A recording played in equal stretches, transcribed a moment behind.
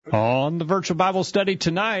On the virtual Bible study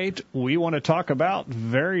tonight, we want to talk about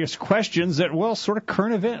various questions that, well, sort of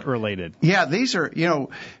current event related. Yeah, these are,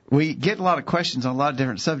 we get a lot of questions on a lot of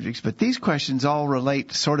different subjects, but these questions all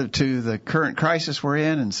relate sort of to the current crisis we're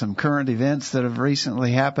in and some current events that have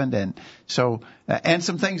recently happened, and so and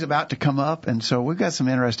some things about to come up, and so we've got some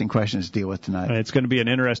interesting questions to deal with tonight. It's going to be an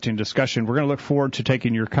interesting discussion. We're going to look forward to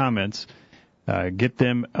taking your comments, get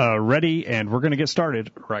them ready, and we're going to get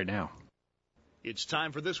started right now. It's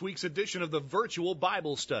time for this week's edition of the Virtual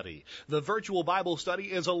Bible Study. The Virtual Bible Study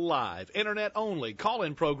is a live, internet-only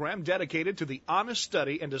call-in program dedicated to the honest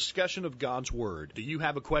study and discussion of God's Word. Do you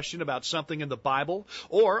have a question about something in the Bible?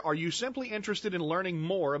 Or are you simply interested in learning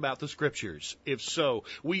more about the Scriptures? If so,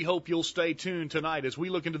 we hope you'll stay tuned tonight as we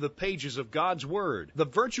look into the pages of God's Word. The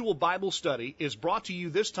Virtual Bible Study is brought to you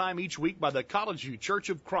this time each week by the College View Church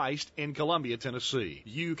of Christ in Columbia, Tennessee.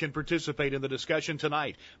 You can participate in the discussion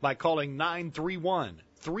tonight by calling 931-381-4567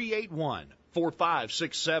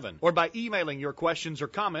 or by emailing your questions or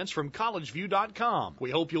comments from collegeview.com. We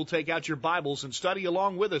hope you'll take out your Bibles and study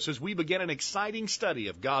along with us as we begin an exciting study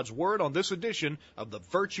of God's Word on this edition of the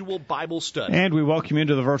Virtual Bible Study. And we welcome you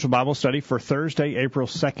into the Virtual Bible Study for Thursday, April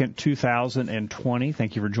 2nd, 2020.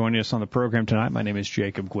 Thank you for joining us on the program tonight. My name is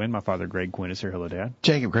Jacob Gwynn. My father, Greg Gwynn, is here. Hello, Dad.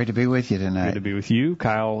 Jacob, great to be with you tonight. Good to be with you.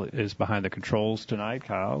 Kyle is behind the controls tonight.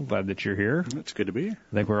 Kyle, glad that you're here. It's good to be here.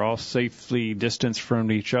 I think we're all safely distanced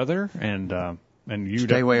from each other, and you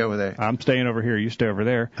stay way over there. I'm staying over here. You stay over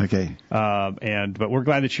there. Okay. But we're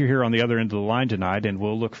glad that you're here on the other end of the line tonight, and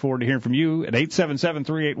we'll look forward to hearing from you at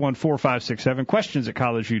 877-381-4567, questions at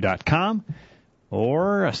collegeview.com,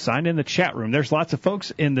 or sign in the chat room. There's lots of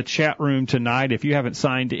folks in the chat room tonight. If you haven't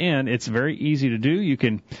signed in, it's very easy to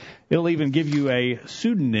do. It'll even give you a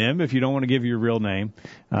pseudonym if you don't want to give your real name.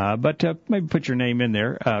 But maybe put your name in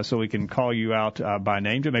there so we can call you out by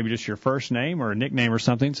name, to maybe just your first name or a nickname or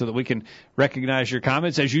something, so that we can recognize your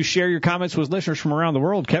comments. As you share your comments with listeners from around the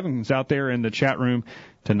world, Kevin's out there in the chat room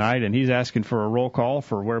tonight, and he's asking for a roll call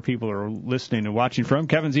for where people are listening and watching from.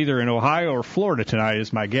 Kevin's either in Ohio or Florida tonight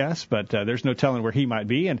is my guess, but there's no telling where he might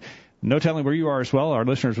be, and no telling where you are as well. Our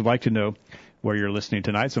listeners would like to know where you're listening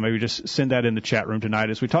tonight, so maybe just send that in the chat room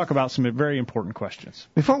tonight as we talk about some very important questions.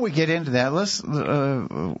 Before we get into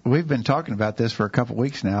that, we've been talking about this for a couple of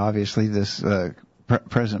weeks now, obviously, this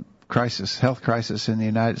present crisis, health crisis in the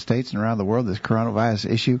United States and around the world, this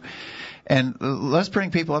coronavirus issue. And let's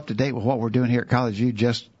bring people up to date with what we're doing here at College View,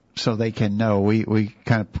 just so they can know. We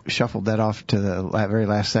kind of shuffled that off to the very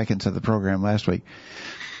last seconds of the program last week.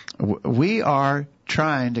 We are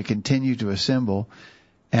trying to continue to assemble,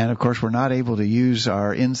 and, of course, we're not able to use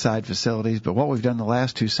our inside facilities, but what we've done the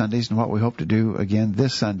last two Sundays and what we hope to do again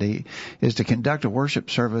this Sunday is to conduct a worship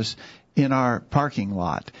service in our parking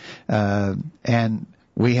lot. And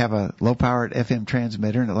we have a low-powered FM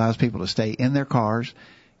transmitter, and it allows people to stay in their cars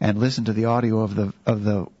and listen to the audio of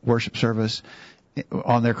the worship service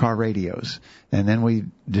on their car radios. And then we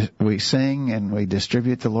sing and we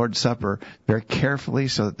distribute the Lord's Supper very carefully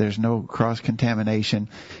so that there's no cross-contamination.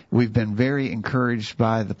 We've been very encouraged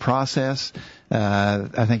by the process.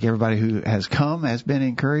 I think everybody who has come has been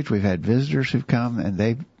encouraged. We've had visitors who've come, and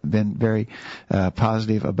they've been very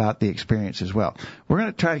positive about the experience as well. We're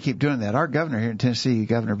going to try to keep doing that. Our governor here in Tennessee,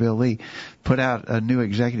 Governor Bill Lee, put out a new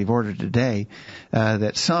executive order today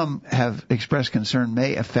that some have expressed concern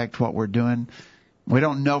may affect what we're doing. We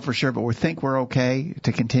don't know for sure, but we think we're okay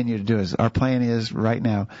to continue to do it. Our plan is right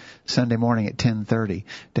now, Sunday morning at 10:30,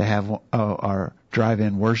 to have our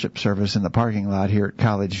drive-in worship service in the parking lot here at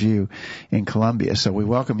College View in Columbia. So we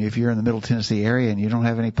welcome you if you're in the Middle Tennessee area and you don't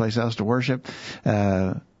have any place else to worship.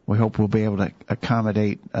 We hope we'll be able to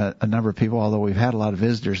accommodate a number of people, although we've had a lot of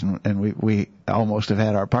visitors, and we almost have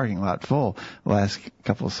had our parking lot full the last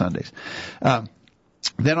couple of Sundays.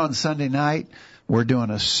 Then on Sunday night, we're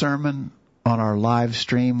doing a sermon on our live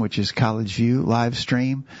stream, which is College View live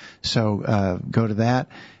stream. So go to that,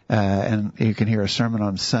 and you can hear a sermon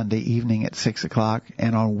on Sunday evening at 6 o'clock.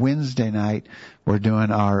 And on Wednesday night, we're doing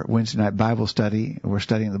our Wednesday night Bible study. We're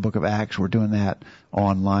studying the book of Acts. We're doing that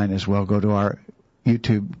online as well. Go to our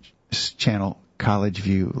YouTube channel, College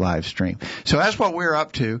View live stream. So that's what we're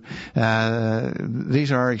up to.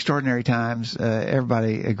 These are extraordinary times.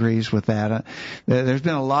 Everybody agrees with that. There's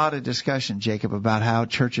been a lot of discussion, Jacob, about how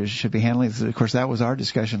churches should be handling this. Of course, that was our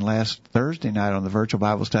discussion last Thursday night on the virtual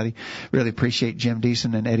Bible study. Really appreciate Jim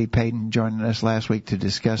Deason and Eddie Payton joining us last week to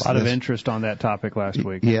discuss this. A lot of interest on that topic last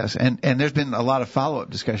week. Yes, and there's been a lot of follow-up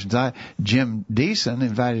discussions. Jim Deason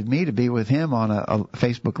invited me to be with him on a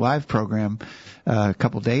Facebook Live program a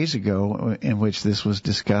couple days ago, in which this was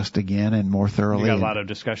discussed again and more thoroughly. You got a lot of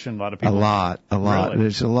discussion, a lot of people. A lot. Really?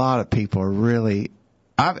 There's a lot of people are really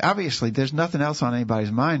obviously there's nothing else on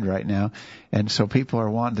anybody's mind right now, and so people are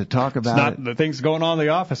wanting to talk about it. The things going on in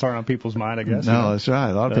the office aren't on people's mind, I guess. No, that's right.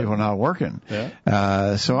 A lot of people are not working. Yeah.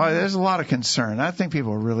 There's a lot of concern. I think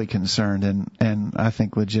people are really concerned, and I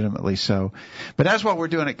think legitimately so. But that's what we're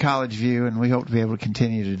doing at College View, and we hope to be able to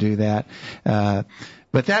continue to do that.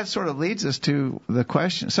 But that sort of leads us to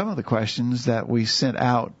some of the questions that we sent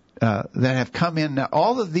out that have come in. Now,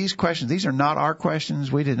 all of these questions, these are not our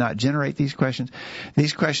questions. We did not generate these questions.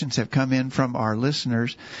 These questions have come in from our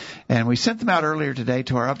listeners, and we sent them out earlier today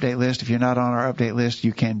to our update list. If you're not on our update list,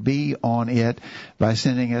 you can be on it by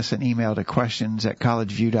sending us an email to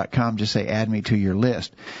questions@collegeview.com. Just say, add me to your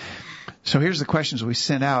list. So here's the questions we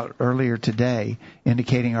sent out earlier today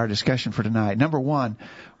indicating our discussion for tonight. Number one,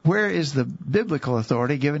 where is the biblical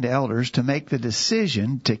authority given to elders to make the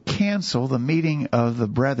decision to cancel the meeting of the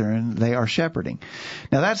brethren they are shepherding?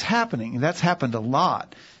 Now that's happening. That's happened a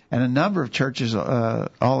lot. And a number of churches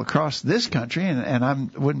all across this country, and I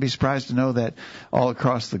wouldn't be surprised to know that all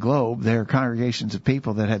across the globe, there are congregations of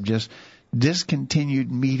people that have just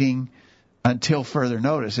discontinued meeting until further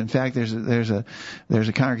notice. In fact, there's a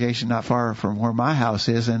congregation not far from where my house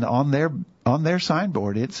is, and on their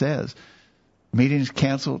signboard it says meetings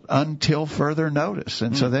canceled until further notice.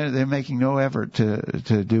 And so they're making no effort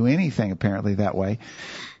to do anything apparently that way.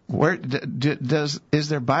 Is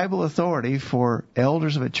there Bible authority for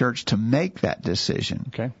elders of a church to make that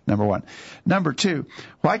decision? Okay. Number one. Number two,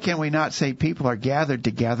 why can we not say people are gathered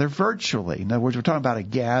together virtually? In other words, we're talking about a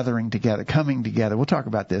gathering together, coming together. We'll talk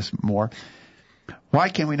about this more. Why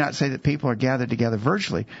can we not say that people are gathered together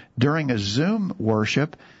virtually during a Zoom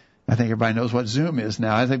worship? I think everybody knows what Zoom is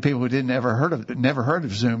now. I think people who never heard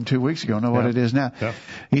of Zoom 2 weeks ago know what it is now. Yeah.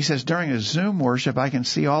 He says, during a Zoom worship, I can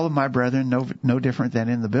see all of my brethren no different than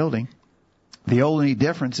in the building. The only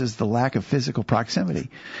difference is the lack of physical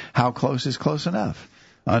proximity. How close is close enough?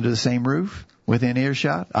 Under the same roof, within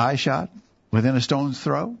earshot, eye shot, within a stone's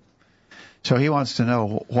throw? So he wants to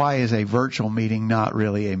know, why is a virtual meeting not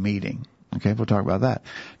really a meeting? Okay, we'll talk about that.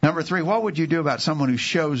 Number three, what would you do about someone who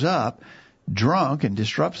shows up drunk and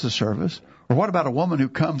disrupts the service? Or what about a woman who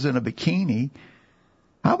comes in a bikini?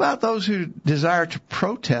 How about those who desire to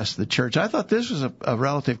protest the church? I thought this was a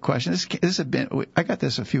relative question. This had been, I got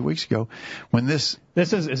this a few weeks ago when is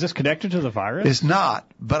this connected to the virus? It's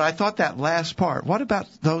not, but I thought that last part. What about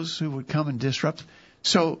those who would come and disrupt?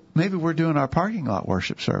 So maybe we're doing our parking lot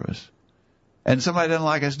worship service, and somebody doesn't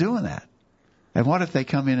like us doing that. And what if they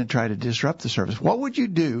come in and try to disrupt the service? What would you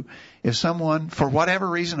do if someone, for whatever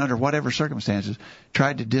reason, under whatever circumstances,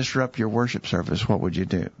 tried to disrupt your worship service? What would you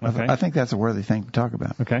do? Okay. I think that's a worthy thing to talk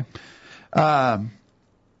about. Okay.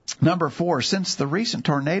 Number four, since the recent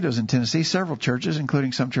tornadoes in Tennessee, several churches,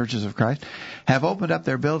 including some Churches of Christ, have opened up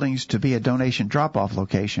their buildings to be a donation drop-off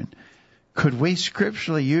location. Could we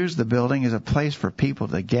scripturally use the building as a place for people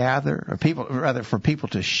to gather, or for people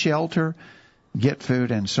to shelter, get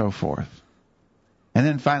food, and so forth? And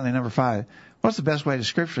then finally, number five, what's the best way to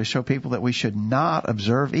scripturally show people that we should not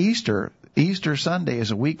observe Easter? Easter Sunday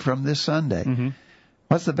is a week from this Sunday. Mm-hmm.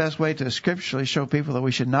 What's the best way to scripturally show people that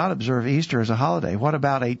we should not observe Easter as a holiday? What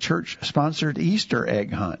about a church-sponsored Easter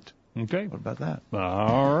egg hunt? Okay. What about that?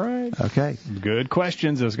 All right. Okay. Good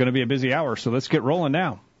questions. It's going to be a busy hour, so let's get rolling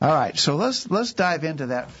now. All right. So let's dive into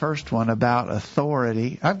that first one about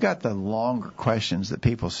authority. I've got the longer questions that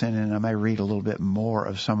people send in. I may read a little bit more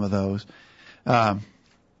of some of those.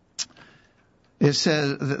 It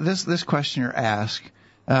says this questioner asks,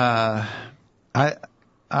 where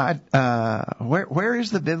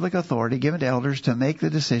is the biblical authority given to elders to make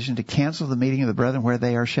the decision to cancel the meeting of the brethren where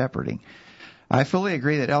they are shepherding? I fully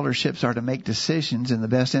agree that elderships are to make decisions in the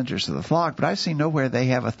best interest of the flock, but I see nowhere they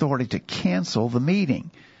have authority to cancel the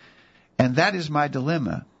meeting. And that is my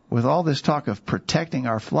dilemma. With all this talk of protecting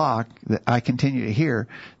our flock that I continue to hear,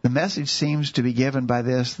 the message seems to be given by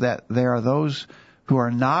this that there are those who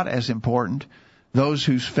are not as important, those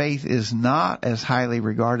whose faith is not as highly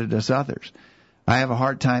regarded as others. I have a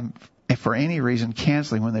hard time, for any reason,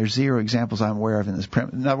 canceling when there's zero examples I'm aware of in this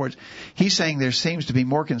premise. In other words, he's saying there seems to be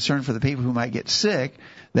more concern for the people who might get sick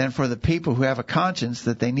than for the people who have a conscience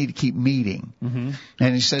that they need to keep meeting. Mm-hmm.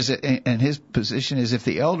 And he says that, and his position is if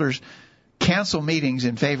the elders cancel meetings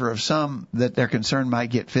in favor of some that they're concerned might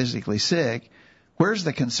get physically sick, where's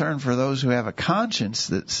the concern for those who have a conscience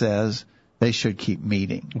that says they should keep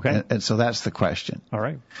meeting? Okay. And so that's the question. All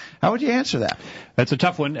right. How would you answer that? That's a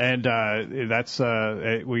tough one, and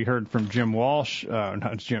we heard from Jim Walsh,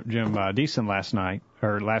 Jim Deason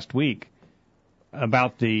last week,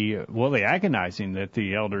 about the agonizing that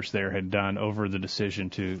the elders there had done over the decision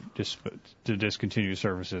to discontinue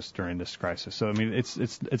services during this crisis. So I mean,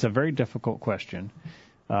 it's a very difficult question.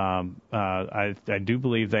 I do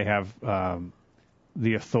believe they have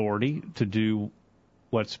the authority to do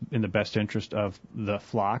what's in the best interest of the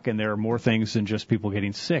flock, and there are more things than just people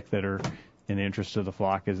getting sick that are in the interest of the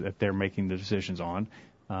flock that they're making the decisions on.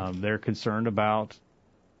 They're concerned about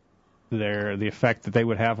the effect that they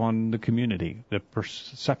would have on the community, the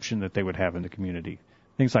perception that they would have in the community,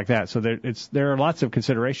 things like that. So there are lots of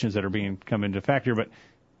considerations that are come into factor, but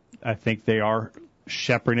I think they are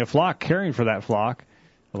shepherding a flock, caring for that flock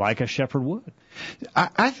like a shepherd would.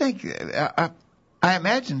 I think I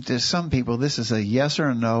imagine to some people this is a yes or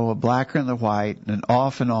a no, a black or the white, and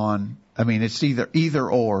off and on. I mean, it's either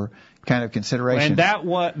or kind of consideration.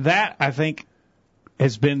 And that I think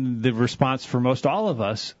has been the response for most all of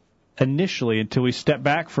us initially, until we stepped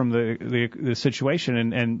back from the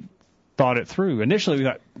situation and thought it through. Initially, we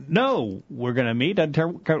thought, no, we're going to meet. We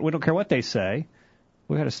don't care what they say.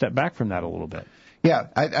 We got to step back from that a little bit. Yeah,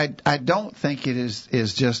 I don't think it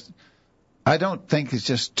is just. I don't think it's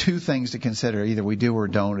just two things to consider. Either we do or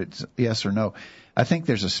don't. It's yes or no. I think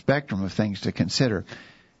there's a spectrum of things to consider.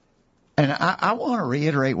 And I want to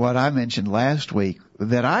reiterate what I mentioned last week,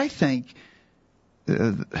 that I think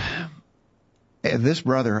this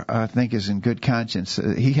brother, I think, is in good conscience.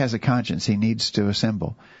 He has a conscience. He needs to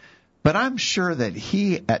assemble. But I'm sure that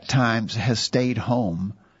he at times has stayed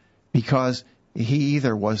home because he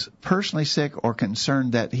either was personally sick or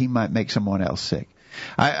concerned that he might make someone else sick.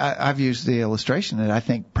 I've used the illustration that I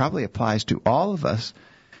think probably applies to all of us.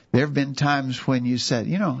 There have been times when you said,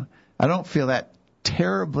 I don't feel that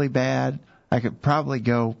terribly bad. I could probably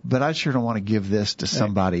go, but I sure don't want to give this to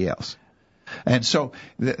somebody else. And so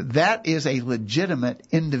that is a legitimate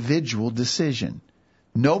individual decision.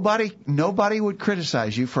 Nobody would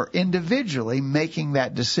criticize you for individually making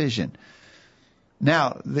that decision.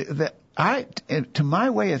 Now, to my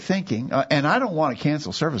way of thinking, and I don't want to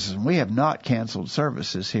cancel services, and we have not canceled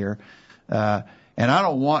services here, and I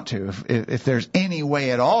don't want to. If there's any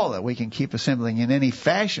way at all that we can keep assembling in any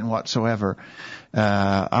fashion whatsoever,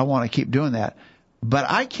 I want to keep doing that. But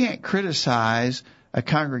I can't criticize a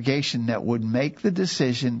congregation that would make the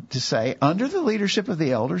decision to say, under the leadership of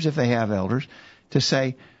the elders, if they have elders, to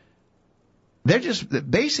say,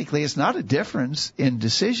 basically it's not a difference in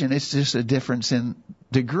decision, it's just a difference in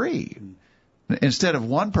degree. Instead of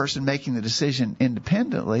one person making the decision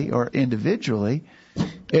independently or individually,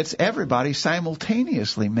 it's everybody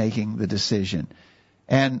simultaneously making the decision.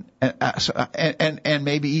 And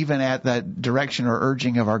maybe even at the direction or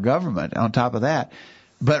urging of our government on top of that.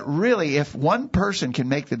 But really, if one person can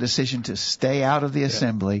make the decision to stay out of the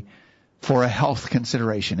assembly for a health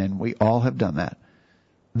consideration, and we all have done that,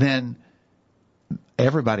 then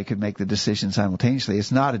everybody could make the decision simultaneously.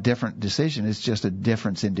 It's not a different decision. It's just a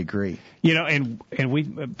difference in degree. And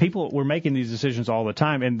we're making these decisions all the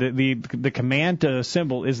time, and the command to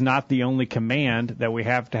assemble is not the only command that we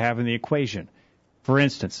have to have in the equation. For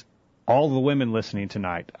instance, all the women listening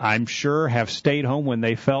tonight, I'm sure, have stayed home when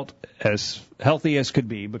they felt as healthy as could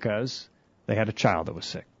be because they had a child that was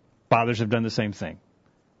sick. Fathers have done the same thing.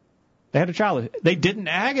 They had a child. They didn't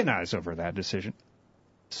agonize over that decision.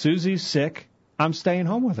 Susie's sick. I'm staying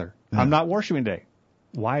home with her. Yeah. I'm not worshiping today.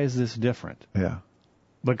 Why is this different? Yeah.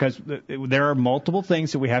 Because there are multiple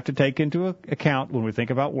things that we have to take into account when we think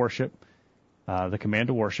about worship. The command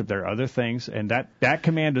to worship. There are other things, and that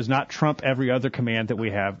command does not trump every other command that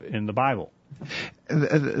we have in the Bible.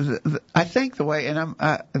 I think the way, and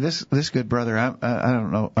this good brother, I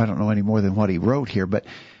don't know any more than what he wrote here, but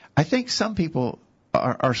I think some people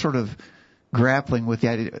are sort of grappling with the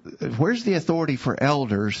idea: where's the authority for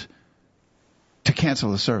elders to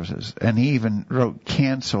cancel the services? And he even wrote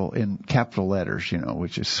 "cancel" in capital letters,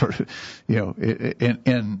 which is sort of,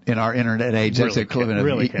 in our internet age, that's the equivalent of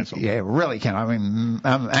really cancel. Yeah, really cancel. I mean,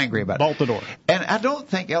 I'm angry about it. Bolt the door. And I don't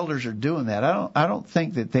think elders are doing that. I don't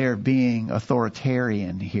think that they're being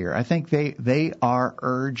authoritarian here. I think they are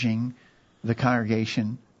urging the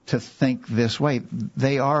congregation to think this way.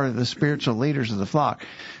 They are the spiritual leaders of the flock.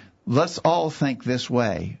 Let's all think this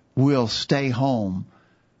way. We'll stay home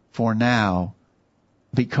for now,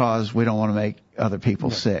 because we don't want to make other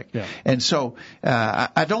people sick. Yeah. And so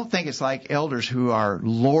I don't think it's like elders who are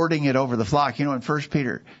lording it over the flock. In 1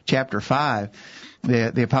 Peter chapter 5,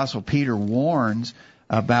 the Apostle Peter warns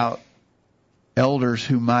about elders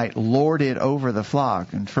who might lord it over the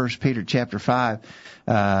flock. In 1 Peter chapter 5,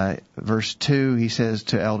 verse 2, he says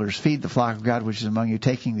to elders, feed the flock of God which is among you,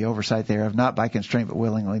 taking the oversight thereof, not by constraint but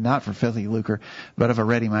willingly, not for filthy lucre, but of a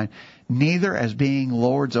ready mind, neither as being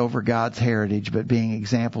lords over God's heritage, but being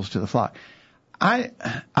examples to the flock. I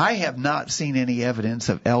have not seen any evidence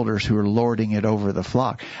of elders who are lording it over the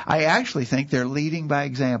flock. I actually think they're leading by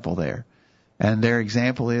example there. And their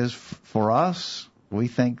example is, for us, we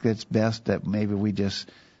think it's best that maybe we just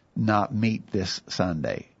not meet this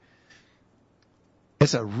Sunday.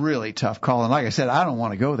 It's a really tough call. And like I said, I don't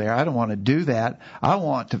want to go there. I don't want to do that. I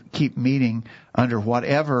want to keep meeting under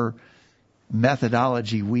whatever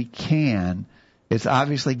methodology we can. It's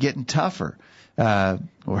obviously getting tougher.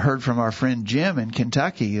 We heard from our friend Jim in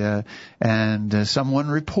Kentucky, and someone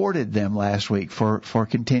reported them last week for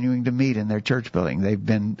continuing to meet in their church building. They've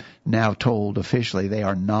been now told officially they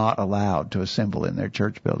are not allowed to assemble in their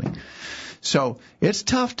church building. So it's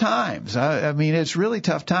tough times. I mean, it's really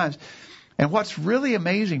tough times. And what's really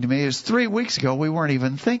amazing to me is 3 weeks ago we weren't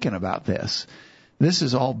even thinking about this. This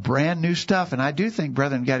is all brand new stuff, and I do think,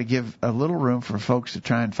 brethren, got to give a little room for folks to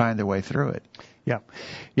try and find their way through it.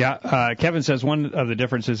 Yeah. Kevin says one of the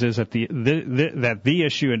differences is that the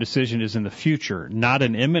issue and decision is in the future, not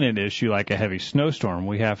an imminent issue like a heavy snowstorm.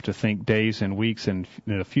 We have to think days and weeks in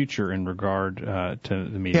the future in regard to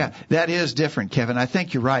the meeting. Yeah, that is different, Kevin. I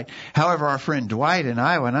think you're right. However, our friend Dwight in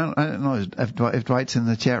Iowa, and I don't know if Dwight's in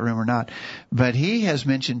the chat room or not, but he has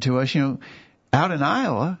mentioned to us, out in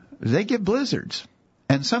Iowa, they get blizzards.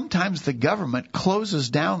 And sometimes the government closes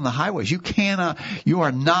down the highways. You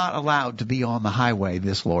are not allowed to be on the highway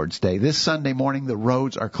this Lord's Day. This Sunday morning, the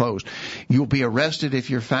roads are closed. You'll be arrested if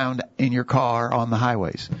you're found in your car on the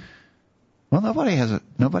highways. Well, nobody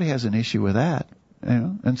has an issue with that,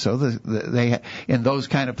 And so they in those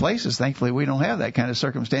kind of places, thankfully, we don't have that kind of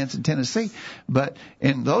circumstance in Tennessee. But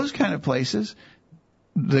in those kind of places,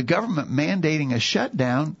 the government mandating a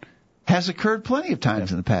shutdown has occurred plenty of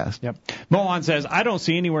times in the past. Yep. Mohan says, I don't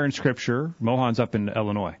see anywhere in Scripture, Mohan's up in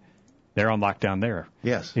Illinois, they're on lockdown there.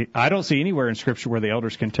 Yes. I don't see anywhere in Scripture where the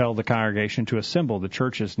elders can tell the congregation to assemble. The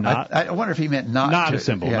church is not... I wonder if he meant not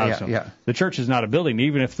assemble. Yeah. The church is not a building.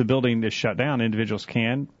 Even if the building is shut down, individuals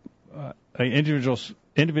can...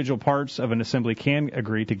 Individual parts of an assembly can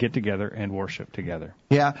agree to get together and worship together.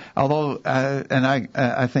 Yeah, although, and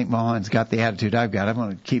I think Mohan's got the attitude I've got. I'm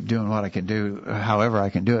going to keep doing what I can do, however I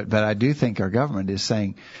can do it. But I do think our government is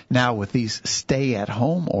saying now with these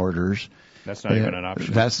stay-at-home orders, that's not even an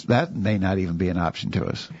option. That may not even be an option to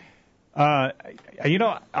us.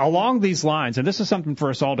 Along these lines, and this is something for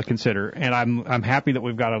us all to consider, and I'm happy that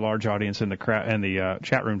we've got a large audience in the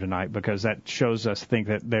chat room tonight, because that shows us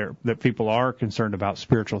that people are concerned about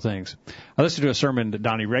spiritual things. I listened to a sermon that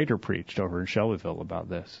Donnie Rader preached over in Shelbyville about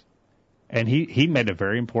this, and he made a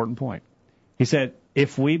very important point. He said,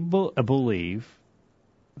 if we believe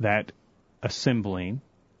that assembling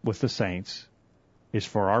with the saints is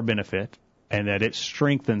for our benefit and that it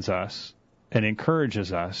strengthens us and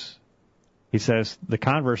encourages us, he says the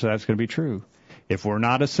converse of that's going to be true. If we're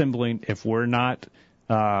not assembling, if we're not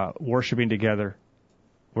worshiping together,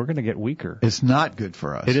 we're going to get weaker. It's not good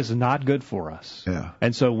for us. It is not good for us. Yeah.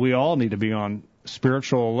 And so we all need to be on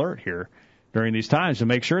spiritual alert here during these times to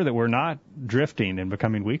make sure that we're not drifting and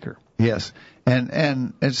becoming weaker. Yes.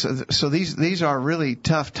 And so these are really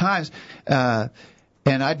tough times.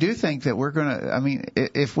 And I do think that we're going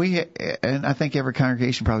to, and I think every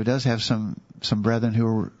congregation probably does have some brethren who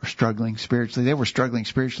are struggling spiritually. They were struggling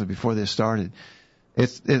spiritually before this started.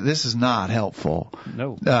 This is not helpful.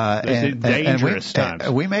 No. It's dangerous times.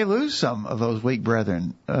 We may lose some of those weak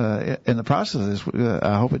brethren in the process of this.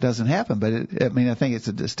 I hope it doesn't happen, but I think it's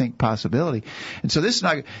a distinct possibility. And so this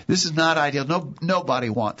is not ideal. Nobody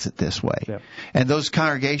wants it this way. Yep. And those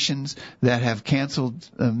congregations that have canceled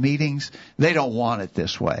meetings, they don't want it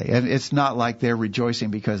this way. And it's not like they're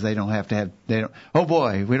rejoicing because they don't have to have. Oh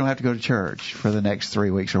boy, we don't have to go to church for the next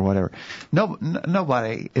 3 weeks or whatever.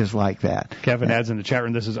 Nobody is like that. Kevin adds in the chat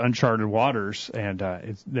room, this is uncharted waters, and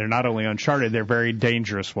they're not only uncharted, they're very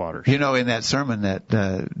dangerous waters. In that sermon that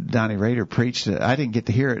Donnie Rader preached, I didn't get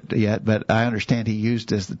to hear it yet, but I understand he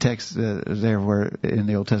used as the text there where in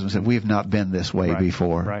the Old Testament said, we've not been this way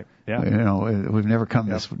before. Right, yeah. We've never come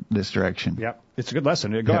this direction. Yep. It's a good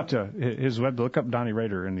lesson. Go out to his web, look up Donnie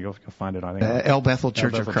Rader, and you'll find it, I think. El Bethel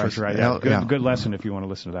Church of Christ. Right. Yeah. Good lesson if you want to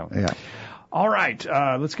listen to that one. Yeah. All right,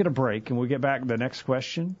 let's get a break, and we'll get back to the next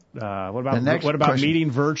question. What about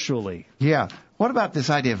meeting virtually? Yeah. What about this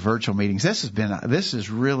idea of virtual meetings? This has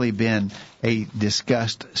really been a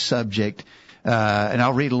discussed subject, and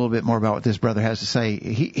I'll read a little bit more about what this brother has to say.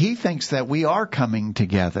 He thinks that we are coming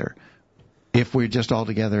together if we're just all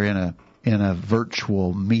together in a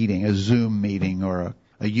virtual meeting, a Zoom meeting, or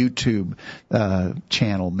a YouTube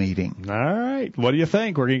channel meeting. All right. What do you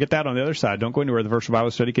think? We're going to get that on the other side. Don't go anywhere. The Virtual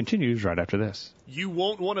Bible Study continues right after this. You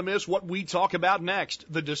won't want to miss what we talk about next.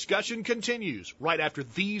 The discussion continues right after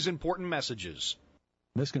these important messages.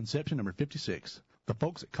 Misconception number 56. The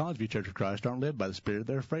folks at College View Church of Christ aren't led by the Spirit.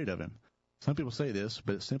 They're afraid of Him. Some people say this,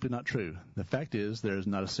 but it's simply not true. The fact is, there is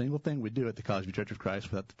not a single thing we do at the College View Church of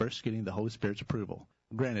Christ without first getting the Holy Spirit's approval.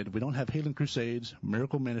 Granted, we don't have healing crusades,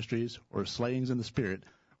 miracle ministries, or slayings in the Spirit,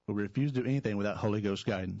 but we refuse to do anything without Holy Ghost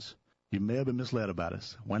guidance. You may have been misled about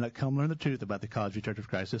us. Why not come learn the truth about the College View Church of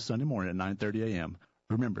Christ this Sunday morning at 9:30 a.m.?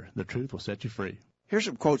 Remember, the truth will set you free. Here's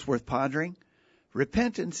some quotes worth pondering.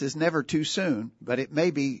 Repentance is never too soon, but it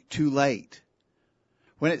may be too late.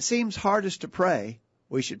 When it seems hardest to pray,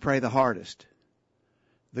 we should pray the hardest.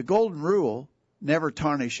 The golden rule never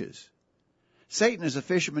tarnishes. Satan is a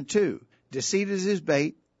fisherman too. Deceit is his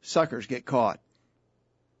bait. Suckers get caught.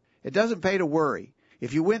 It doesn't pay to worry.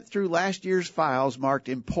 If you went through last year's files marked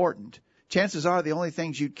important, chances are the only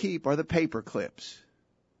things you'd keep are the paper clips.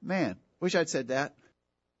 Man, wish I'd said that.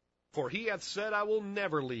 For he hath said, I will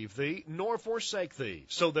never leave thee, nor forsake thee,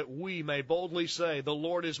 so that we may boldly say, the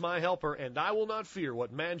Lord is my helper, and I will not fear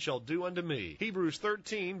what man shall do unto me. Hebrews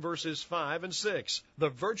 13, verses 5 and 6. The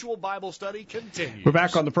Virtual Bible Study continues. We're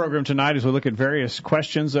back on the program tonight as we look at various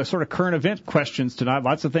questions, sort of current event questions tonight.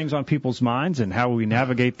 Lots of things on people's minds and how we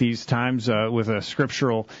navigate these times with a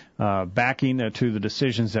scriptural backing to the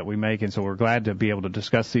decisions that we make. And so we're glad to be able to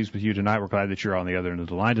discuss these with you tonight. We're glad that you're on the other end of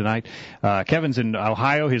the line tonight. Kevin's in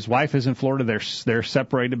Ohio. His wife is in Florida. They're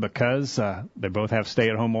separated because they both have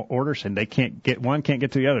stay-at-home orders, and they can't get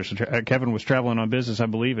to the other. So Kevin was traveling on business, I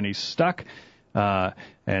believe, and he's stuck,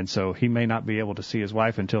 and so he may not be able to see his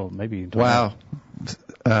wife until Wow.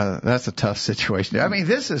 That's a tough situation. I mean,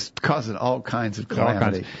 this is causing all kinds of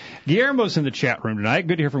calamity. Guillermo's in the chat room tonight.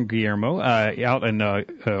 Good to hear from Guillermo out in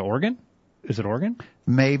Oregon. Is it Oregon?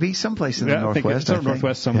 Maybe someplace in the Northwest. I think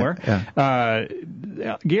Northwest somewhere.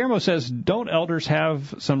 Yeah. Guillermo says, don't elders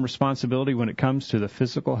have some responsibility when it comes to the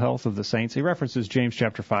physical health of the saints? He references James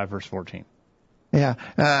chapter 5, verse 14. Yeah,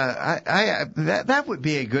 that would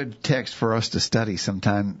be a good text for us to study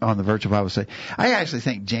sometime on the Virtual Bible Study. I actually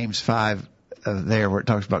think James 5 there, where it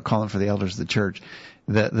talks about calling for the elders of the church,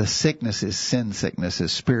 the sickness is sin sickness,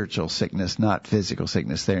 is spiritual sickness, not physical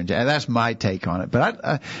sickness there. And that's my take on it.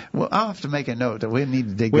 But I'll have to make a note that we need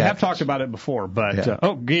to dig. We have talked about it before,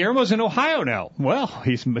 but Guillermo's in Ohio now. Well,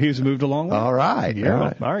 he's moved along. All right,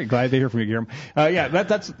 Guillermo. All right. Glad to hear from you, Guillermo.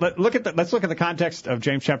 Let's look at the context of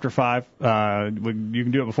James chapter 5. You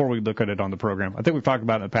can do it before we look at it on the program. I think we've talked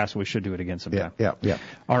about it in the past. So we should do it again sometime. Yeah.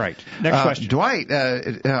 All right. Next question. Dwight,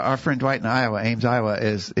 our friend Dwight in Iowa, Ames, Iowa,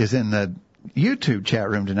 is in the YouTube chat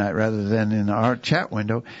room tonight rather than in our chat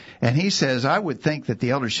window, and he says, I would think that the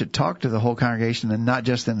elders should talk to the whole congregation and not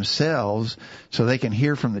just themselves, so they can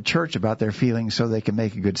hear from the church about their feelings so they can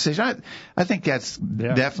make a good decision. I think that's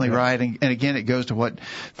definitely right, and again it goes to what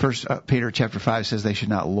First Peter chapter 5 says, they should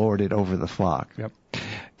not lord it over the flock. Yep.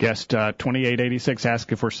 Guest 2886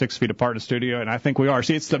 asked if we're 6 feet apart in the studio, and I think we are.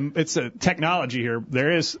 See, it's the technology here.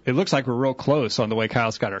 It looks like we're real close on the way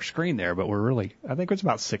Kyle's got our screen there, but I think it's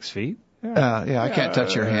about 6 feet. I can't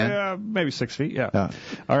touch your hand. Maybe 6 feet, yeah.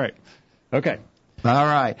 All right. Okay. All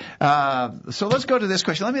right. So let's go to this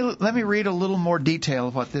question. Let me read a little more detail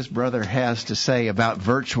of what this brother has to say about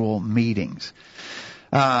virtual meetings.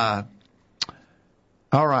 All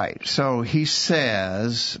right. So he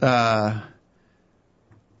says,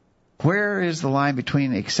 where is the line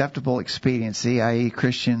between acceptable expediency, i.e.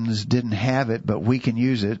 Christians didn't have it but we can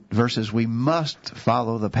use it, versus we must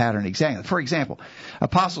follow the pattern exactly? For example,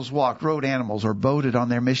 apostles walked, rode animals, or boated on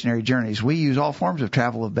their missionary journeys. We use all forms of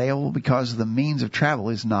travel available because the means of travel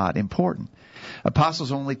is not important.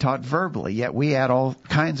 Apostles only taught verbally, yet we add all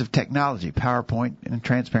kinds of technology, PowerPoint and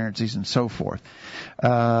transparencies and so forth.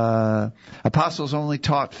 Apostles only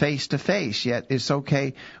taught face-to-face, yet it's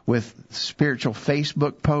okay with spiritual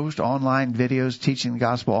Facebook posts, online videos, teaching the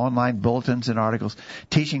gospel, online bulletins and articles,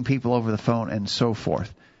 teaching people over the phone, and so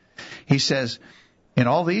forth. He says, in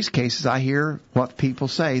all these cases, I hear what people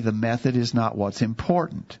say, the method is not what's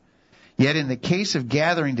important. Yet in the case of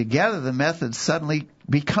gathering together, the method suddenly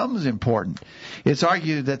becomes important. It's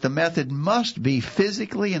argued that the method must be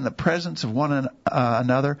physically in the presence of one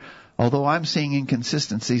another, although I'm seeing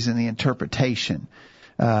inconsistencies in the interpretation.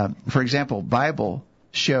 For example, Bible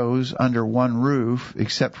shows under one roof,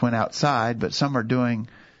 except when outside, but some are doing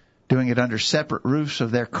doing it under separate roofs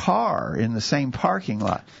of their car in the same parking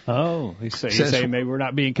lot. Oh, he's saying maybe we're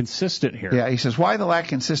not being consistent here. Yeah, he says, why the lack of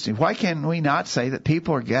consistency? Why can we not say that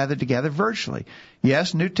people are gathered together virtually?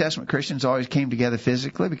 Yes, New Testament Christians always came together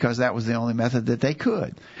physically because that was the only method that they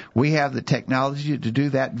could. We have the technology to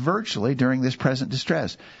do that virtually during this present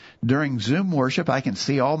distress. During Zoom worship, I can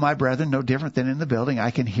see all my brethren, no different than in the building.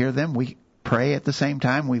 I can hear them. We pray at the same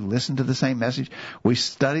time. We listen to the same message. We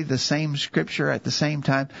study the same scripture at the same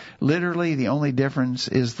time. Literally, the only difference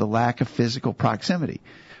is the lack of physical proximity.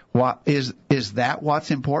 What is that what's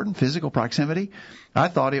important, physical proximity? I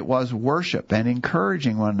thought it was worship and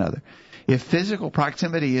encouraging one another. If physical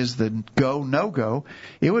proximity is the go, no-go,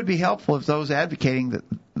 it would be helpful if those advocating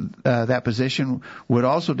that position would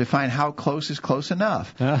also define how close is close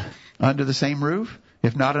enough. Under the same roof?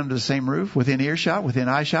 If not under the same roof, within earshot, within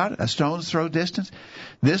eyeshot, a stone's throw distance?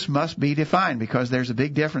 This must be defined because there's a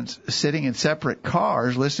big difference sitting in separate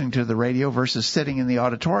cars listening to the radio versus sitting in the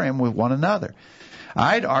auditorium with one another.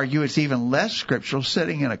 I'd argue it's even less scriptural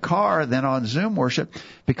sitting in a car than on Zoom worship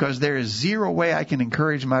because there is zero way I can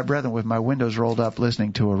encourage my brethren with my windows rolled up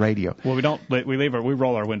listening to a radio. Well, we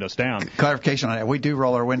roll our windows down. Clarification on that. We do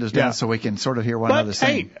roll our windows down so we can sort of hear one another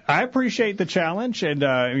sing. Hey, I appreciate the challenge, and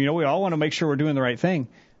we all want to make sure we're doing the right thing.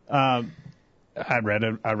 I read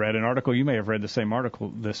an article. You may have read the same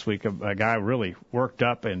article this week of a guy really worked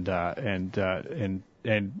up and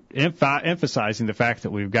emphasizing the fact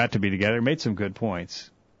that we've got to be together. Made some good points.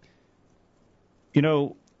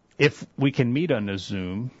 If we can meet on a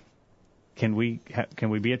Zoom, can we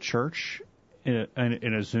be a church in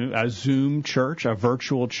a Zoom church, a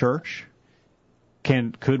virtual church?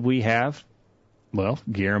 Could we have? Well,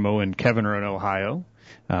 Guillermo and Kevin are in Ohio.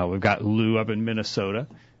 We've got Lou up in Minnesota.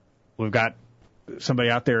 We've got somebody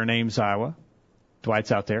out there in Ames, Iowa.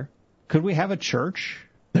 Dwight's out there. Could we have a church?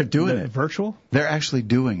 They're doing it. Virtual? They're actually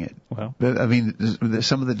doing it. Well, I mean,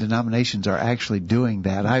 some of the denominations are actually doing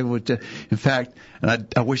that. I would, in fact, and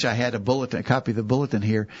I wish I had a copy of the bulletin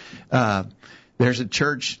here. There's a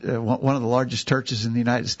church, one of the largest churches in the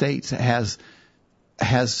United States has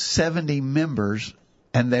 70 members,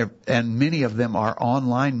 and many of them are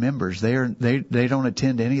online members. They don't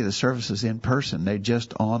attend any of the services in person. They're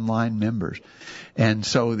just online members. And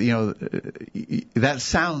so, that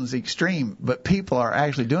sounds extreme, but people are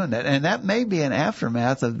actually doing that. And that may be an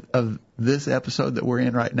aftermath of this episode that we're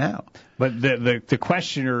in right now. But the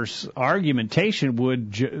questioner's argumentation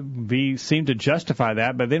would seem to justify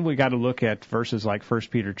that. But then we got to look at verses like 1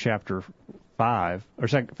 Peter chapter 5, or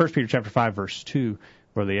 1 Peter chapter 5, verse 2,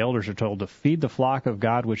 where the elders are told to feed the flock of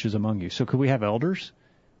God which is among you. So could we have elders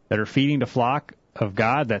that are feeding the flock of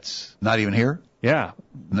God that's not even here? Yeah,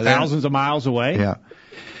 thousands of miles away. Yeah.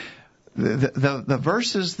 The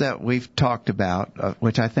verses that we've talked about,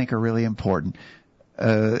 which I think are really important,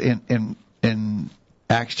 in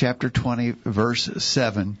Acts chapter 20, verse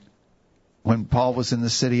 7, when Paul was in the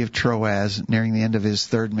city of Troas, nearing the end of his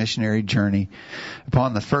third missionary journey,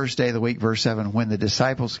 upon the first day of the week, verse 7, when the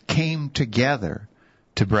disciples came together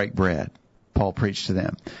to break bread, Paul preached to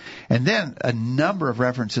them. And then a number of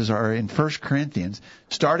references are in 1 Corinthians,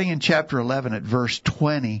 starting in chapter 11 at verse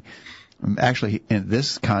 20. Actually, in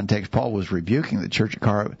this context, Paul was rebuking the church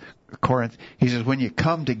at Corinth. He says, when you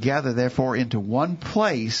come together, therefore, into one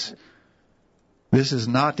place, this is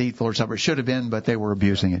not to eat the Lord's Supper. It should have been, but they were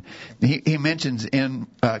abusing it. He mentions in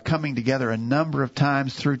coming together a number of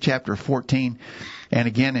times through chapter 14, and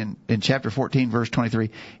again in chapter 14, verse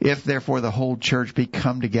 23, if therefore the whole church be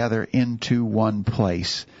come together into one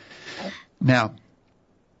place. Now,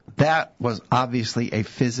 that was obviously a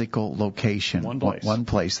physical location. One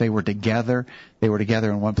place. They were together. They were together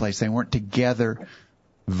in one place. They weren't together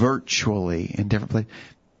virtually in different places.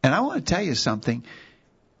 And I want to tell you something.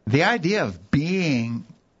 The idea of being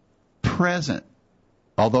present,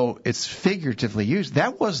 although it's figuratively used,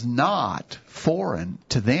 that was not foreign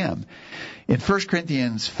to them. In 1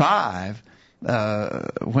 Corinthians 5,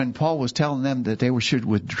 when Paul was telling them that they should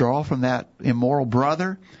withdraw from that immoral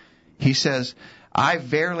brother, he says, I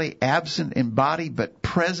verily absent in body but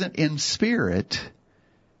present in spirit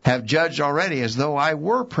have judged already as though I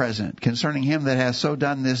were present concerning him that has so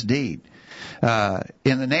done this deed.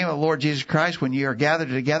 In the name of the Lord Jesus Christ, when ye are gathered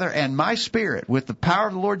together, and my spirit, with the power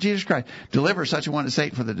of the Lord Jesus Christ, deliver such a one to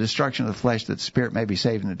Satan for the destruction of the flesh, that the spirit may be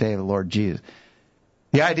saved in the day of the Lord Jesus.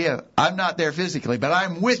 The idea of, I'm not there physically, but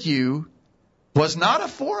I'm with you, was not a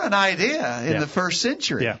foreign idea in the first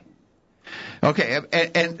century. Yeah. Okay,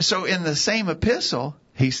 and so in the same epistle,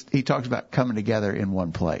 he talks about coming together in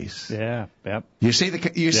one place. Yeah, yep. You see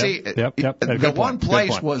the one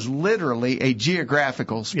place was literally a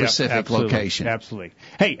geographical specific location. Absolutely.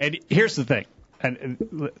 Hey, and here's the thing.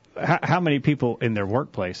 And how many people in their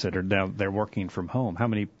workplace that are now they're working from home? How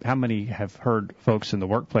many have heard folks in the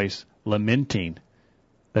workplace lamenting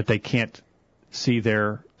that they can't see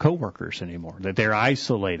their coworkers anymore, that they're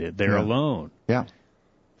isolated, they're alone? Yeah.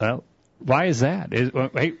 Well, why is that?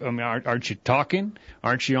 Aren't you talking?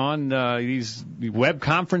 Aren't you on these web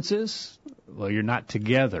conferences? Well, you're not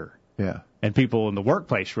together. Yeah. And people in the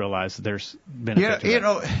workplace realize that there's benefit to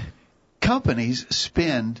that. Companies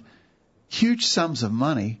spend huge sums of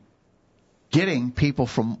money getting people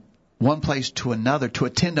from one place to another to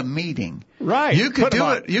attend a meeting. Right. You could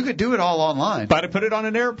do it. You could do it all online. But put them on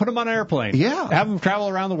an airplane. Yeah. Have them travel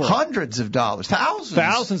around the world. Hundreds of dollars,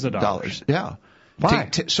 thousands of dollars. Yeah. Why?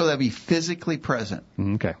 So they'll be physically present.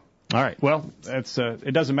 Okay. All right. Well, that's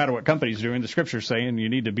it doesn't matter what company's doing. The Scripture's saying you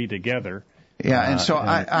need to be together. Yeah, and so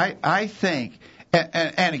I think,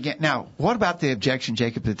 and again, now, what about the objection,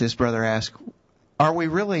 Jacob, that this brother asked? Are we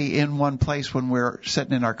really in one place when we're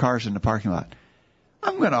sitting in our cars in the parking lot?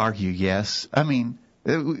 I'm going to argue yes. I mean,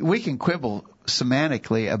 we can quibble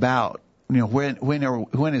semantically about,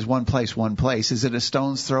 when is one place one place? Is it a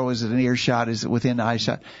stone's throw? Is it an earshot? Is it within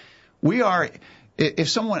eyeshot? We are. If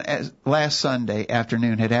someone last Sunday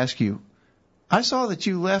afternoon had asked you, I saw that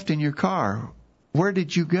you left in your car. Where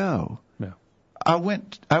did you go? Yeah. I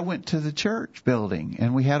went to the church building,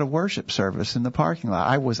 and we had a worship service in the parking lot.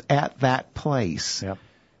 I was at that place. Yep.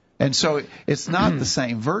 And so it's not the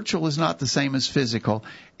same. Virtual is not the same as physical,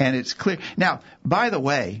 and it's clear. Now, by the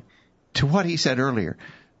way, to what he said earlier,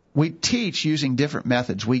 we teach using different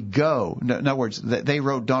methods. We go. In other words, they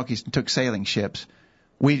rode donkeys and took sailing ships.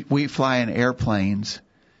 We fly in airplanes.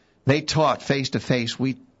 They taught face-to-face.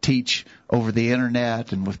 We teach over the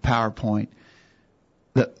Internet and with PowerPoint.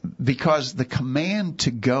 Because the command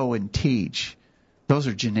to go and teach, those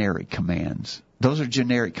are generic commands.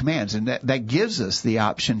 And that gives us the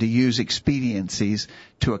option to use expediencies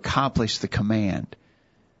to accomplish the command.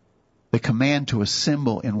 The command to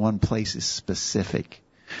assemble in one place is specific.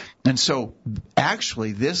 And so,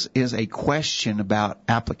 actually, this is a question about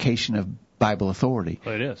application of Bible authority.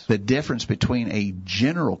 Well, it is. The difference between a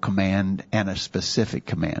general command and a specific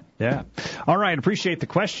command. Yeah. All right. Appreciate the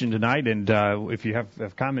question tonight. And if you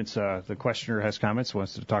have comments, the questioner has comments,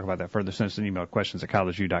 wants to talk about that further, send us an email,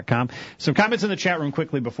 questions@collegeview.com. Some comments in the chat room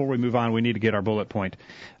quickly before we move on. We need to get our bullet point.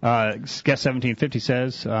 Guest 1750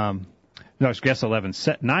 says, guest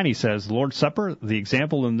 1190 says, the Lord's Supper, the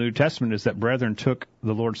example in the New Testament is that brethren took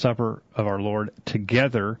the Lord's Supper of our Lord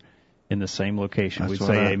together in the same location. We'd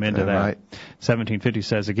say amen to that. Right. 1750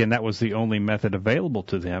 says, again, that was the only method available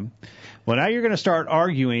to them. Well, now you're going to start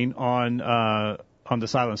arguing on the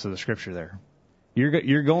silence of the Scripture there.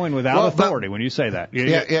 You're going without authority when you say that.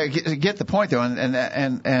 Get the point, though,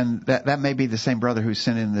 and that may be the same brother who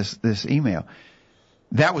sent in this email.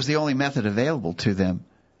 That was the only method available to them.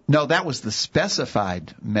 No, that was the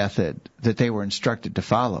specified method that they were instructed to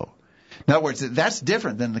follow. In other words, that's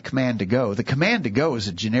different than the command to go. The command to go is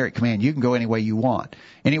a generic command. You can go any way you want,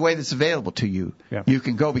 any way that's available to you. Yeah. You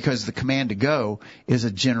can go because the command to go is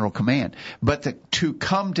a general command. But to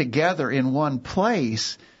come together in one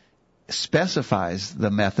place specifies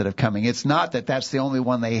the method of coming. It's not that that's the only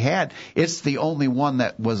one they had. It's the only one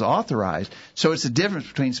that was authorized. So it's the difference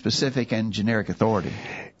between specific and generic authority.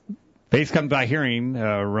 Faith comes by hearing,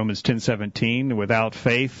 Romans 10:17. Without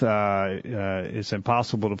faith, it's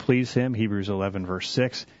impossible to please Him, Hebrews 11, verse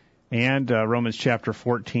 6. And Romans chapter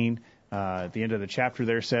 14, at the end of the chapter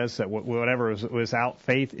there says that whatever is without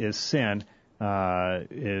faith is sin,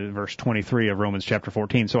 verse 23 of Romans chapter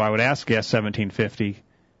 14. So I would ask guest 1750,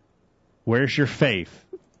 where's your faith?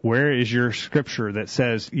 Where is your scripture that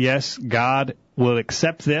says, yes, God will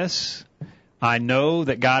accept this? I know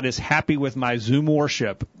that God is happy with my Zoom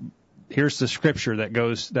worship. Here's the scripture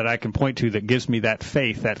that I can point to that gives me that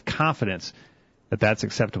faith, that confidence that that's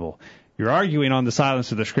acceptable. You're arguing on the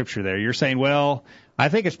silence of the scripture there. You're saying, well, I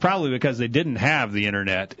think it's probably because they didn't have the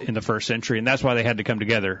internet in the first century, and that's why they had to come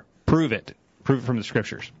together. Prove it. Prove it from the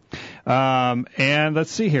scriptures. And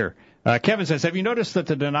let's see here. Kevin says, have you noticed that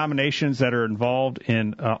the denominations that are involved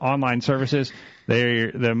in online services,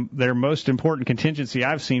 their most important contingency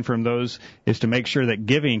I've seen from those is to make sure that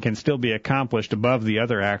giving can still be accomplished above the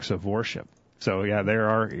other acts of worship. So, yeah, they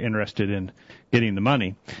are interested in getting the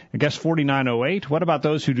money. I guess 4908, what about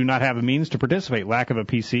those who do not have the means to participate? Lack of a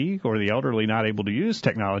PC or the elderly not able to use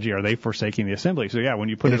technology, are they forsaking the assembly? So, yeah, when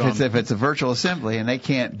you put if it's a virtual assembly and they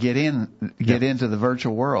can't get into the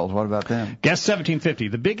virtual world, what about them? Guess 1750,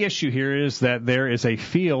 the big issue here is that there is a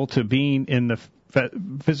feel to being in the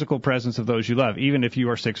physical presence of those you love. Even if you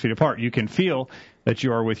are 6 feet apart, you can feel that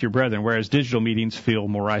you are with your brethren, whereas digital meetings feel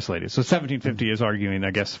more isolated. So 1750 is arguing,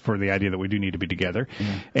 I guess, for the idea that we do need to be together.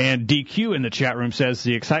 Mm-hmm. And DQ in the chat room says,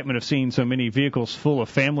 the excitement of seeing so many vehicles full of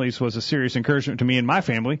families was a serious encouragement to me and my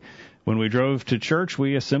family. When we drove to church,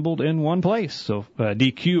 we assembled in one place. So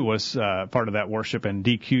DQ was part of that worship, and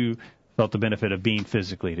DQ felt the benefit of being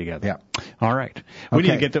physically together. Yeah. All right. We need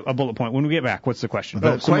to get to a bullet point. When we get back, what's the question?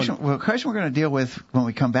 The question we're going to deal with when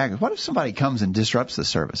we come back is, what if somebody comes and disrupts the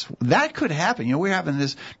service? That could happen. You know, we're having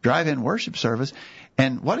this drive-in worship service,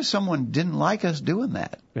 and what if someone didn't like us doing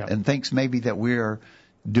that and thinks maybe that we're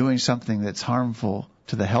doing something that's harmful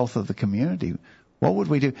to the health of the community? What would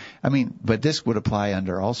we do? I mean, but this would apply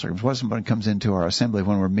under all circumstances. What if somebody comes into our assembly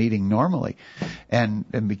when we're meeting normally and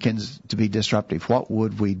begins to be disruptive? What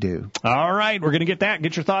would we do? All right, we're going to get that.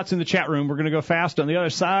 Get your thoughts in the chat room. We're going to go fast on the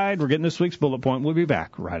other side. We're getting this week's bullet point. We'll be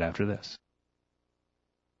back right after this.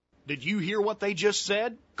 Did you hear what they just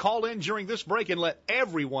said? Call in during this break and let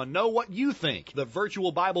everyone know what you think. The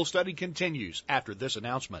virtual Bible study continues after this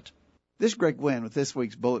announcement. This is Greg Gwynn with this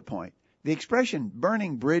week's bullet point. The expression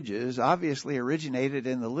burning bridges obviously originated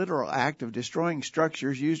in the literal act of destroying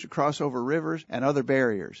structures used to cross over rivers and other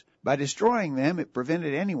barriers. By destroying them, it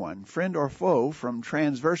prevented anyone, friend or foe, from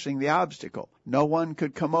transversing the obstacle. No one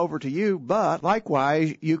could come over to you, but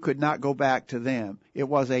likewise you could not go back to them. It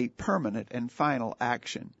was a permanent and final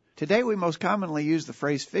action. Today we most commonly use the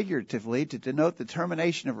phrase figuratively to denote the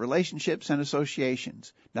termination of relationships and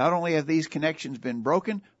associations. Not only have these connections been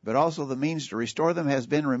broken, but also the means to restore them has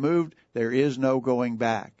been removed. There is no going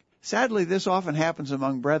back. Sadly, this often happens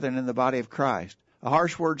among brethren in the body of Christ. A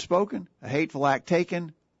harsh word spoken, a hateful act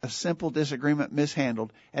taken, a simple disagreement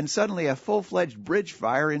mishandled, and suddenly a full-fledged bridge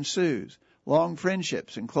fire ensues. Long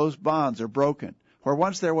friendships and close bonds are broken. Where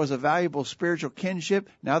once there was a valuable spiritual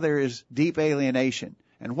kinship, now there is deep alienation.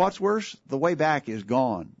 And what's worse, the way back is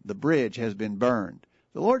gone. The bridge has been burned.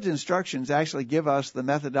 The Lord's instructions actually give us the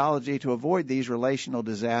methodology to avoid these relational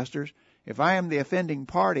disasters. If I am the offending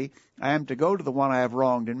party, I am to go to the one I have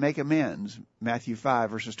wronged and make amends, Matthew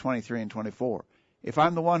 5, verses 23 and 24. If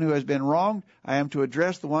I'm the one who has been wronged, I am to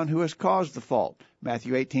address the one who has caused the fault,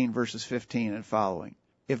 Matthew 18, verses 15 and following.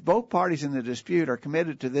 If both parties in the dispute are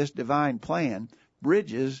committed to this divine plan,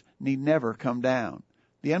 bridges need never come down.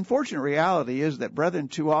 The unfortunate reality is that brethren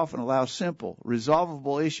too often allow simple,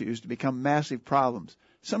 resolvable issues to become massive problems.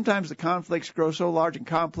 Sometimes the conflicts grow so large and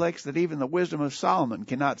complex that even the wisdom of Solomon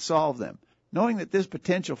cannot solve them. Knowing that this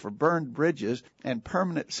potential for burned bridges and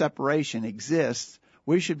permanent separation exists,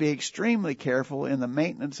 we should be extremely careful in the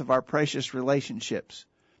maintenance of our precious relationships.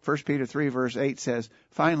 1 Peter 3 verse 8 says,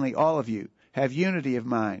 "Finally, all of you have unity of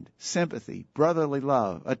mind, sympathy, brotherly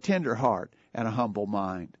love, a tender heart, and a humble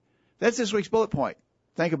mind." That's this week's bullet point.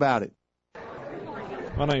 Think about it.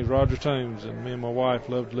 My name's Roger Toombs, and me and my wife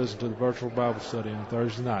love to listen to the virtual Bible study on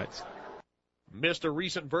Thursday nights. Missed a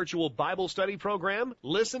recent virtual Bible study program?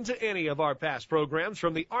 Listen to any of our past programs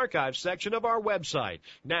from the archives section of our website.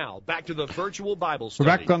 Now, back to the virtual Bible study.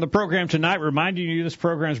 We're back on the program tonight, reminding you this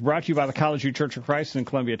program is brought to you by the College View Church of Christ in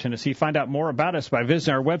Columbia, Tennessee. Find out more about us by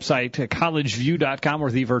visiting our website at collegeview.com or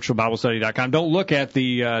thevirtualbiblestudy.com. Don't look at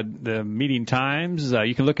the meeting times.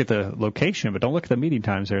 You can look at the location, but don't look at the meeting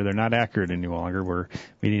times there. They're not accurate any longer. We're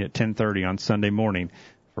meeting at 10:30 on Sunday morning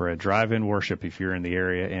for a drive-in worship. If you're in the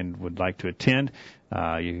area and would like to attend,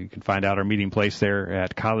 you can find out our meeting place there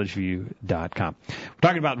at collegeview.com. We're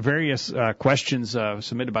talking about various questions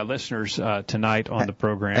submitted by listeners tonight on the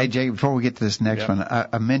program. Hey, Jay, before we get to this next one,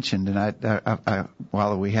 I mentioned, and I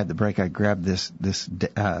while we had the break, I grabbed this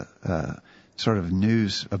sort of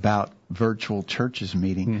news about virtual churches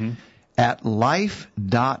meeting. Mm-hmm. At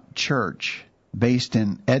Life.Church, based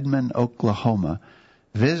in Edmond, Oklahoma,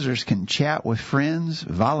 visitors can chat with friends,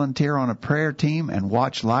 volunteer on a prayer team, and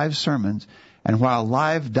watch live sermons. And while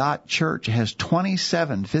Live.Church has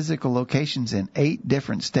 27 physical locations in 8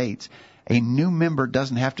 different states, a new member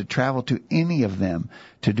doesn't have to travel to any of them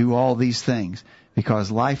to do all these things,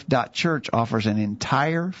 because Life.Church offers an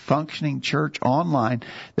entire functioning church online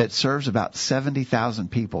that serves about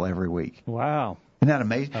 70,000 people every week. Wow. Isn't that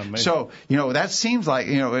amazing? So, that seems like,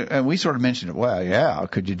 and we sort of mentioned it, well, yeah,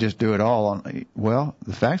 could you just do it all on, well,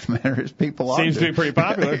 the fact of the matter is people seems to be pretty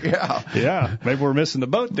popular. Yeah. Yeah. Maybe we're missing the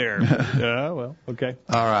boat there. Well, okay.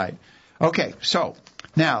 All right. Okay. So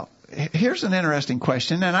now here's an interesting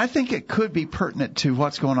question, and I think it could be pertinent to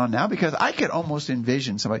what's going on now, because I could almost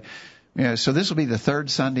envision somebody, so this will be the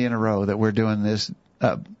 3rd Sunday in a row that we're doing this,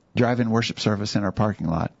 drive-in worship service in our parking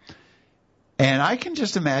lot. And I can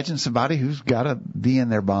just imagine somebody who's got to be in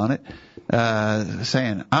their bonnet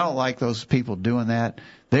saying, I don't like those people doing that.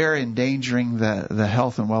 They're endangering the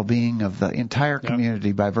health and well-being of the entire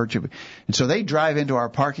community by virtue of it. And so they drive into our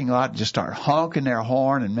parking lot and just start honking their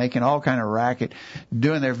horn and making all kind of racket,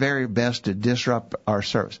 doing their very best to disrupt our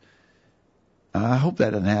service. I hope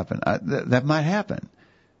that doesn't happen. That might happen.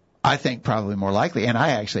 I think probably more likely, and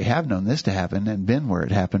I actually have known this to happen and been where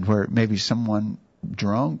it happened, where maybe someone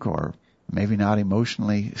drunk or maybe not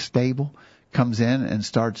emotionally stable comes in and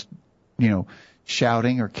starts,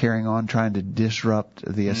 shouting or carrying on trying to disrupt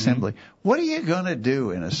the assembly. What are you going to do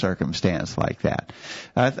in a circumstance like that?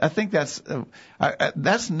 I think that's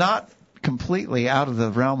not completely out of the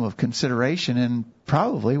realm of consideration, and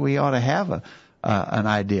probably we ought to have an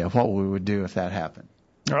idea of what we would do if that happened.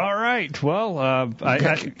 All right. Well,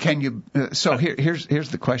 can you? So here's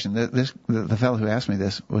the question. The fellow who asked me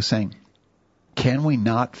this was saying, can we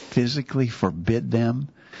not physically forbid them?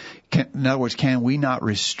 In other words, can we not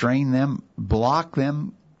restrain them, block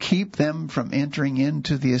them, keep them from entering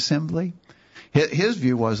into the assembly? His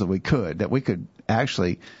view was that we could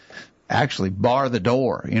actually bar the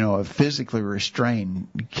door, physically restrain,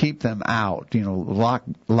 keep them out,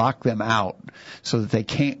 lock them out so that they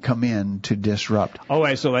can't come in to disrupt. Oh,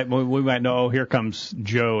 wait, so we might know, here comes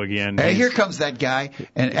Joe again. Hey, here comes that guy.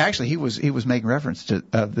 And actually he was making reference to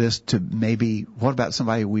this to maybe, what about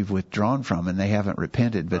somebody we've withdrawn from and they haven't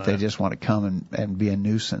repented, but they just want to come and be a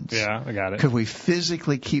nuisance? Yeah, I got it. Could we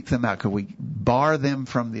physically keep them out? Could we bar them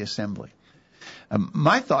from the assembly?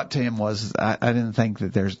 My thought to him was, I didn't think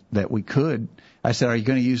that we could. I said, are you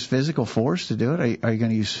going to use physical force to do it? Are you going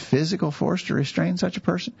to use physical force to restrain such a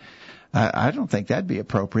person? I don't think that'd be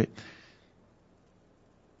appropriate.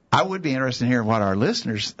 I would be interested in hearing what our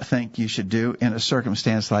listeners think you should do in a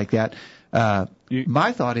circumstance like that.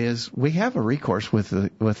 My thought is, we have a recourse with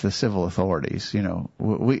the civil authorities.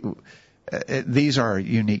 These are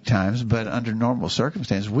unique times, but under normal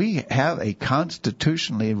circumstances, we have a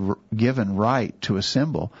constitutionally given right to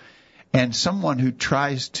assemble. And someone who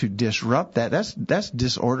tries to disrupt that's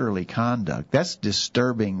disorderly conduct. That's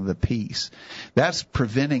disturbing the peace. That's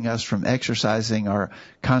preventing us from exercising our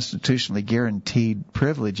constitutionally guaranteed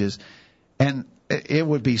privileges. And it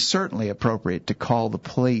would be certainly appropriate to call the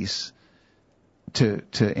police to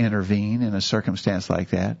intervene in a circumstance like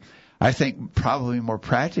that. I think probably more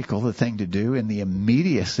practical, the thing to do in the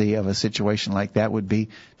immediacy of a situation like that would be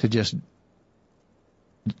to just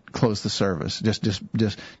close the service.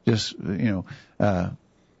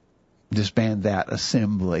 Disband that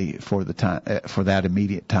assembly for the time, for that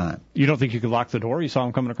immediate time. You don't think you could lock the door? You saw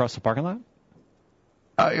him coming across the parking lot?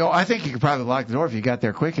 I think you could probably lock the door if you got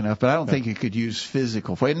there quick enough, but I don't think you could use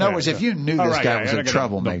physical force. In other words, if you knew this guy was a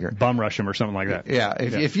troublemaker, bum rush him or something like that. Yeah,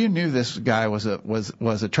 if you knew this guy was a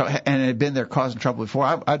trouble and had been there causing trouble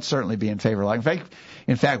before, I'd certainly be in favor of locking.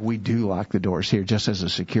 In fact, we do lock the doors here just as a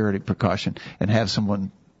security precaution and have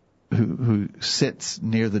someone who sits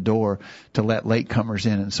near the door to let latecomers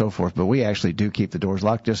in and so forth. But we actually do keep the doors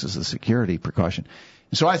locked just as a security precaution.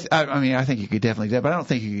 So I think you could definitely do that, but I don't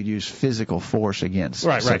think you could use physical force against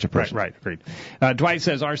such a person. Right, agreed. Dwight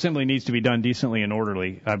says our assembly needs to be done decently and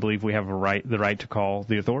orderly. I believe we have the right to call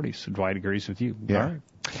the authorities. Dwight agrees with you. Yeah.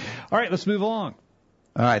 All right, let's move along.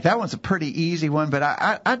 All right, that one's a pretty easy one, but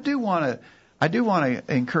I do want to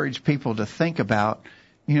encourage people to think about,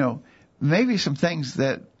 maybe some things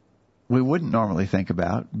that we wouldn't normally think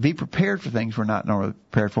about. Be prepared for things we're not normally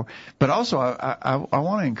prepared for. But also, I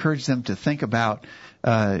want to encourage them to think about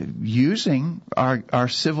using our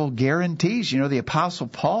civil guarantees. The Apostle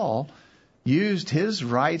Paul used his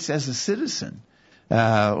rights as a citizen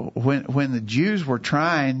when the Jews were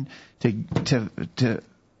trying to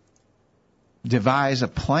devise a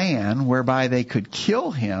plan whereby they could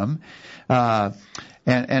kill him.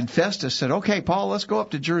 And Festus said, okay, Paul, let's go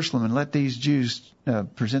up to Jerusalem and let these Jews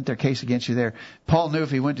present their case against you there. Paul knew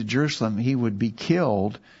if he went to Jerusalem, he would be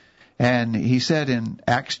killed. And he said in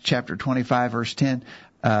Acts chapter 25, verse 10,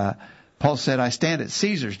 Paul said, I stand at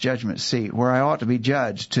Caesar's judgment seat, where I ought to be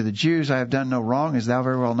judged. To the Jews I have done no wrong, as thou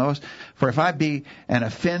very well knowest. For if I be an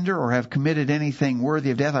offender or have committed anything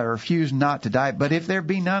worthy of death, I refuse not to die. But if there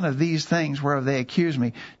be none of these things whereof they accuse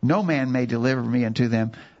me, no man may deliver me unto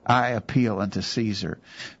them. I appeal unto Caesar.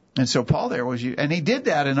 And so Paul there was, and he did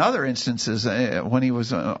that in other instances when he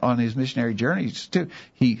was on his missionary journeys too.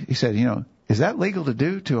 He said, is that legal to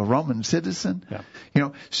do to a Roman citizen? Yeah.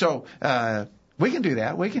 So we can do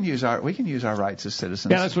that. We can use our rights as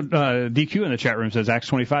citizens. Yeah, that's what DQ in the chat room says. Acts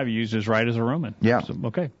 25, he used his right as a Roman. Yeah. So,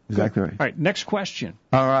 okay. Exactly right. All right. Next question.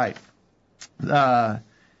 All right.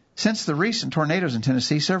 Since the recent tornadoes in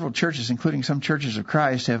Tennessee, several churches, including some Churches of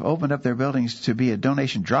Christ, have opened up their buildings to be a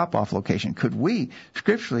donation drop-off location. Could we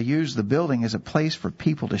scripturally use the building as a place for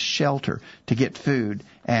people to shelter, to get food,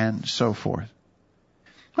 and so forth?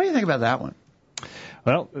 What do you think about that one?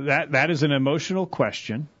 Well, that is an emotional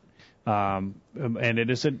question, and it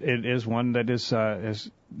is one that is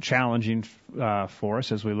challenging for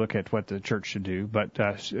us as we look at what the church should do. But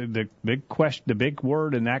the big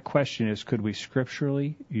word in that question is: could we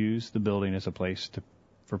scripturally use the building as a place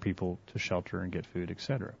for people to shelter and get food,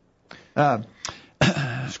 etc.?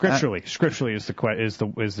 Scripturally is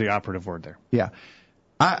the operative word there. Yeah.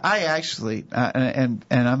 I actually, and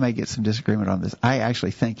I may get some disagreement on this, I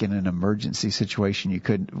actually think in an emergency situation you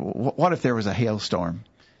could, what if there was a hailstorm,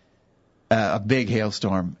 a big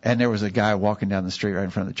hailstorm, and there was a guy walking down the street right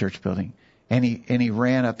in front of the church building, and he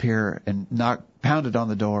ran up here and pounded on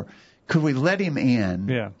the door. Could we let him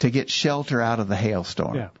in to get shelter out of the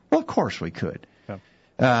hailstorm? Yeah. Well, of course we could.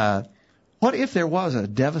 Yeah. What if there was a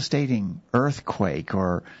devastating earthquake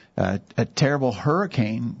or a terrible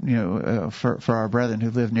hurricane, for our brethren who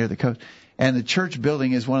live near the coast, and the church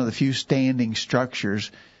building is one of the few standing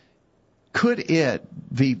structures? Could it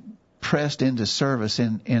be pressed into service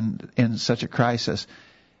in such a crisis?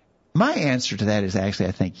 My answer to that is actually,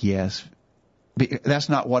 I think, yes. That's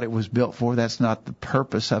not what it was built for. That's not the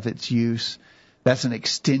purpose of its use. That's an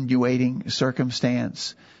extenuating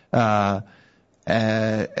circumstance. And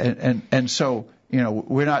so,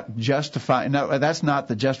 we're not justifying. No, that's not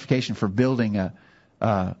the justification for building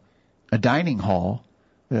a dining hall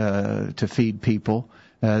to feed people.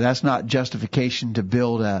 That's not justification to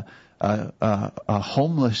build a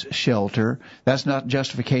homeless shelter. That's not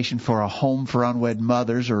justification for a home for unwed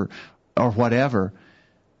mothers or whatever.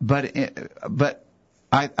 But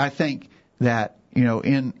I think that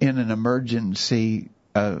in an emergency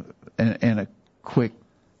and a quick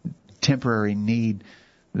temporary need,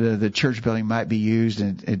 the church building might be used,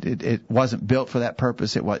 and it wasn't built for that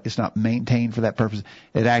purpose. It's not maintained for that purpose.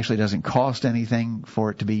 It actually doesn't cost anything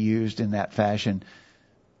for it to be used in that fashion.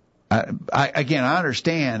 I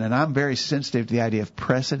understand, and I'm very sensitive to the idea of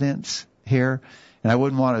precedence here, and I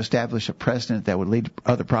wouldn't want to establish a precedent that would lead to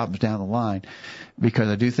other problems down the line, because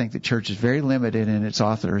I do think the church is very limited in its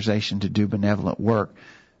authorization to do benevolent work.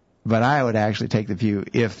 But I would actually take the view,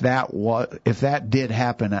 if that did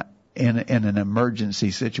happen in an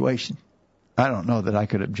emergency situation, I don't know that I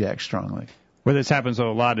could object strongly. Where this happens a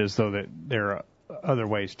lot is, though, that there are other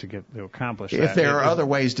ways to accomplish that. If there are other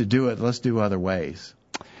ways to do it, let's do other ways.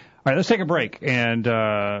 All right, let's take a break, and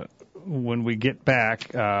when we get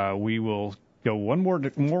back, we will go one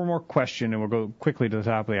more question, and we'll go quickly to the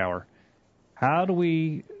top of the hour. How do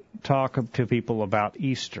we talk to people about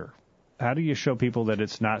Easter? How do you show people that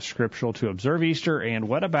it's not scriptural to observe Easter? And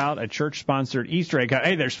what about a church-sponsored Easter egg?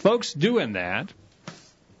 Hey, there's folks doing that,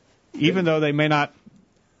 even though they may not.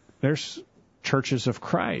 There's Churches of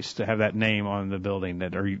Christ to have that name on the building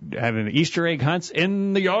that are having the Easter egg hunts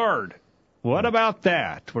in the yard. What about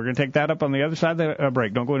that? We're going to take that up on the other side of the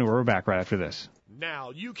break. Don't go anywhere. We're back right after this.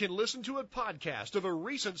 Now you can listen to a podcast of a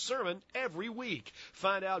recent sermon every week.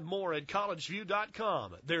 Find out more at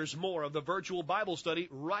collegeview.com. There's more of the virtual Bible study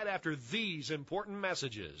right after these important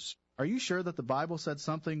messages. Are you sure that the Bible said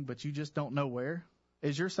something, but you just don't know where?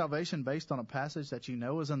 Is your salvation based on a passage that you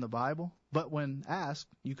know is in the Bible, but when asked,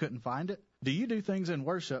 you couldn't find it? Do you do things in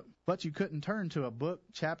worship, but you couldn't turn to a book,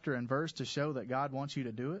 chapter, and verse to show that God wants you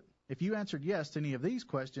to do it? If you answered yes to any of these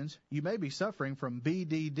questions, you may be suffering from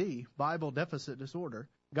BDD, Bible Deficit Disorder.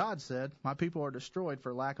 God said, "My people are destroyed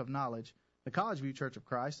for lack of knowledge." The College View Church of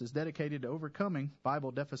Christ is dedicated to overcoming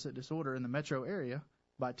Bible Deficit Disorder in the metro area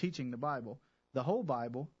by teaching the Bible, the whole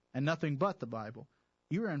Bible, and nothing but the Bible.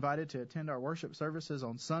 You are invited to attend our worship services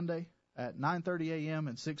on Sunday at 9:30 a.m.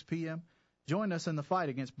 and 6 p.m. Join us in the fight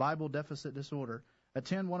against Bible Deficit Disorder.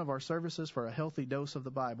 Attend one of our services for a healthy dose of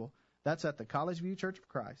the Bible. That's at the College View Church of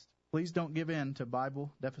Christ. Please don't give in to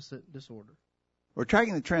Bible Deficit Disorder. We're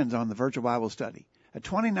tracking the trends on the Virtual Bible Study. A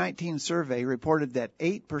 2019 survey reported that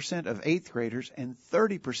 8% of 8th graders and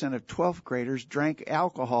 30% of 12th graders drank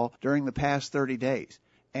alcohol during the past 30 days.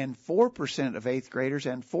 And 4% of 8th graders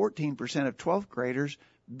and 14% of 12th graders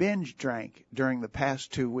binge drank during the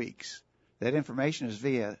past 2 weeks. That information is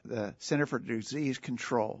via the Center for Disease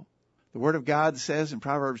Control. The Word of God says in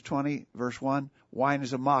Proverbs 20, verse 1, "Wine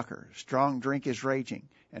is a mocker, strong drink is raging,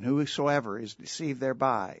 and whosoever is deceived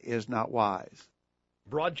thereby is not wise."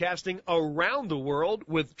 Broadcasting around the world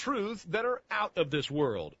with truths that are out of this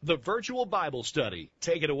world. The Virtual Bible Study.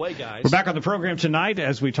 Take it away, guys. We're back on the program tonight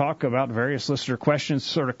as we talk about various listener questions,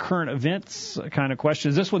 sort of current events kind of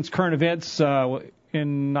questions. This one's current events.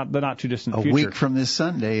 in the not too distant A future. week from this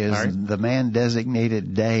Sunday is the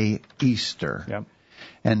man-designated day, Easter. Yep.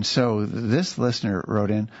 And so this listener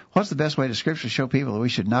wrote in, what's the best way to Scripture show people that we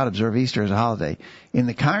should not observe Easter as a holiday? In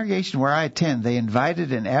the congregation where I attend, they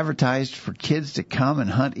invited and advertised for kids to come and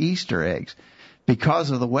hunt Easter eggs.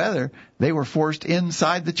 Because of the weather, they were forced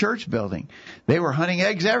inside the church building. They were hunting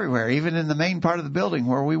eggs everywhere, even in the main part of the building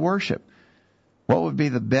where we worship. What would be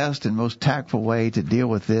the best and most tactful way to deal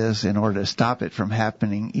with this in order to stop it from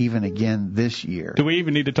happening even again this year? Do we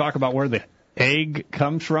even need to talk about where the egg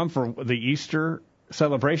comes from for the Easter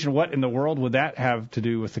celebration? What in the world would that have to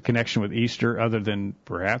do with the connection with Easter, other than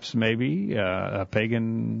perhaps maybe a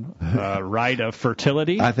pagan rite of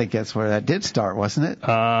fertility? I think that's where that did start, wasn't it?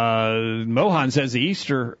 Mohan says the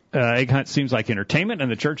Easter egg hunt seems like entertainment,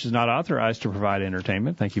 and the church is not authorized to provide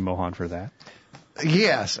entertainment. Thank you, Mohan, for that.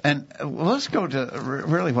 Yes, and let's go to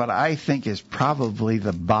really what I think is probably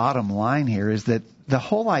the bottom line here, is that the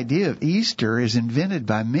whole idea of Easter is invented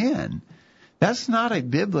by men. That's not a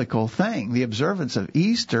biblical thing. The observance of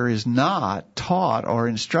Easter is not taught or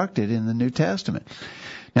instructed in the New Testament.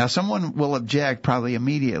 Now, someone will object probably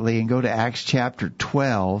immediately and go to Acts chapter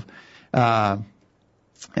 12,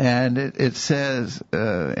 and it says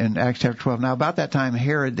in Acts chapter 12, now about that time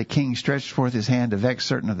Herod the king stretched forth his hand to vex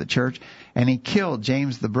certain of the church, and he killed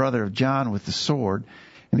James the brother of John with the sword.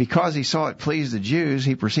 And because he saw it pleased the Jews,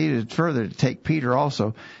 he proceeded further to take Peter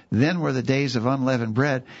also. Then were the days of unleavened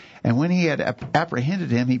bread. And when he had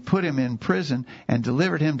apprehended him, he put him in prison and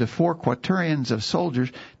delivered him to 4 quaternions of soldiers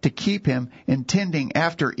to keep him, intending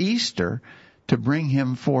after Easter to bring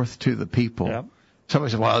him forth to the people. Yep.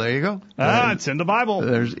 Somebody said, well, there you go. It's in the Bible.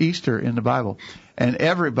 There's Easter in the Bible. And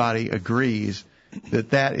everybody agrees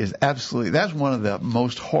that is absolutely, that's one of the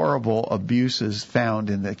most horrible abuses found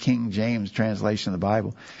in the King James translation of the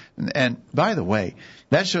Bible. And by the way,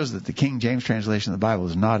 that shows that the King James translation of the Bible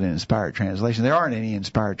is not an inspired translation. There aren't any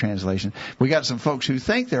inspired translations. We got some folks who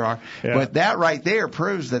think there are, but that right there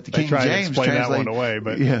proves that the King James translation. That one away,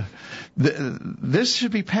 but this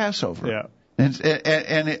should be Passover. Yeah. And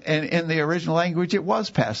in the original language, it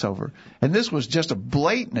was Passover. And this was just a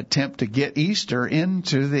blatant attempt to get Easter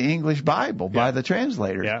into the English Bible by the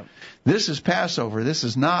translator. Yeah. This is Passover. This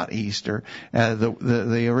is not Easter.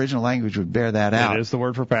 The original language would bear that out. It is the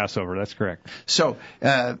word for Passover. That's correct. So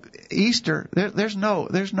Easter, there's no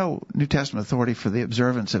New Testament authority for the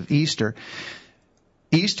observance of Easter.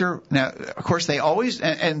 Easter, now, of course, they always,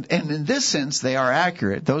 and in this sense, they are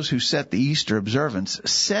accurate. Those who set the Easter observance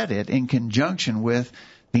set it in conjunction with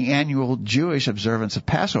the annual Jewish observance of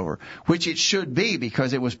Passover, which it should be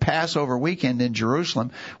because it was Passover weekend in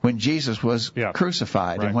Jerusalem when Jesus was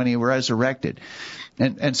crucified and when he resurrected.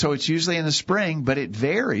 And so it's usually in the spring, but it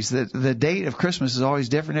varies. The date of Christmas is always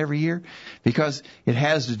different every year because it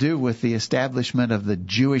has to do with the establishment of the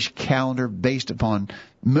Jewish calendar based upon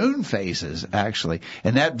moon phases, actually.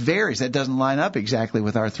 And that varies. That doesn't line up exactly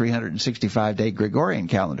with our 365-day Gregorian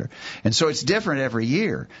calendar. And so it's different every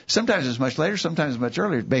year. Sometimes it's much later, sometimes it's much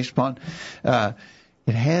earlier, based upon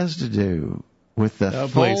it has to do with the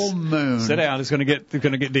full moon. Sit down. It's going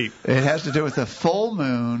to get deep. It has to do with the full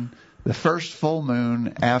moon, the first full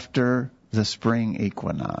moon after the spring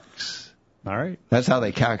equinox. All right. That's how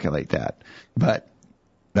they calculate that. But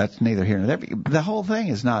that's neither here nor there. The whole thing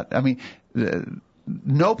is not, I mean,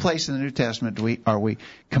 no place in the New Testament are we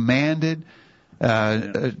commanded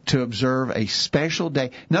to observe a special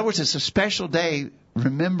day. In other words, it's a special day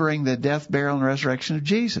remembering the death, burial, and resurrection of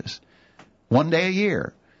Jesus. One day a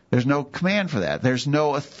year. There's no command for that. There's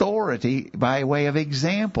no authority by way of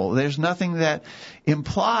example. There's nothing that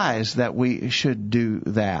implies that we should do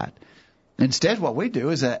that. Instead, what we do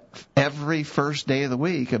is that every first day of the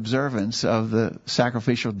week observance of the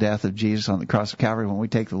sacrificial death of Jesus on the cross of Calvary, when we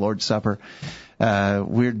take the Lord's Supper,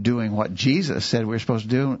 we're doing what Jesus said we're supposed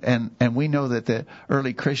to do. And we know that the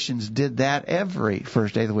early Christians did that every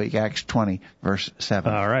first day of the week, Acts 20, verse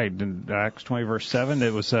 7. All right. In Acts 20, verse 7,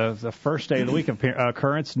 it was the first day of the week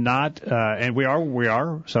occurrence, and we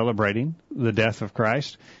are celebrating the death of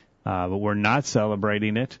Christ, but we're not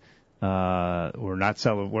celebrating it. We're not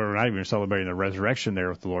even celebrating the resurrection there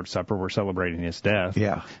with the Lord's Supper. We're celebrating his death.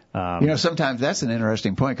 Yeah. Sometimes that's an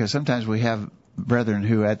interesting point because sometimes we have brethren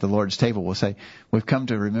who at the Lord's table will say, we've come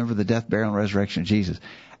to remember the death, burial, and resurrection of Jesus.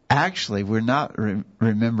 actually we're not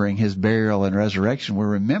remembering his burial and resurrection. We're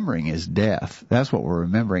remembering his death. That's what we're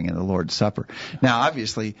remembering in the Lord's Supper. Now,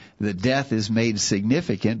 obviously, the death is made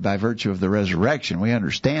significant by virtue of the resurrection. We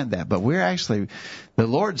understand that. But the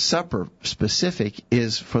Lord's Supper specific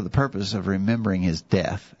is for the purpose of remembering his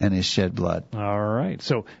death and his shed blood. All right.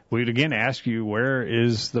 So we'd again ask you, where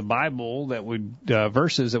is the Bible that would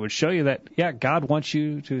verses that would show you that, yeah, God wants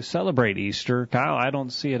you to celebrate Easter? Kyle, I don't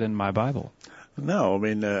see it in my Bible. No, I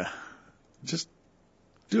mean, just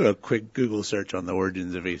do a quick Google search on the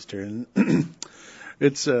origins of Easter, and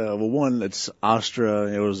it's one. It's Astra.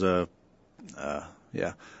 It was a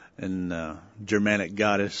Germanic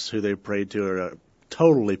goddess who they prayed to, or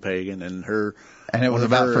totally pagan, and it was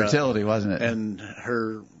about fertility, wasn't it? And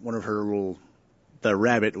the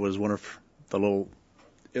rabbit was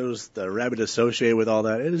it was the rabbit associated with all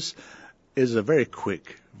that. It is a very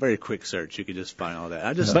quick search. You could just find all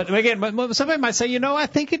that. But again, somebody might say, I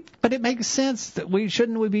think it makes sense that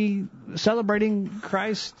shouldn't we be celebrating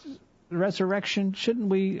Christ's resurrection? Shouldn't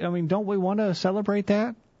we? I mean, don't we want to celebrate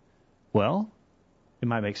that? Well, it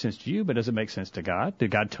might make sense to you, but does it make sense to God? Did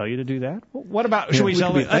God tell you to do that? What about, should we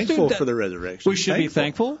celebrate? Be thankful for the resurrection. We should be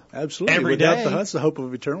thankful. Absolutely. Every day. That's the hope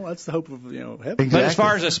of eternal. That's the hope of, heaven. Exactly. But as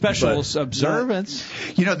far as a special observance.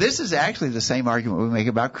 This is actually the same argument we make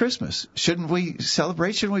about Christmas. Shouldn't we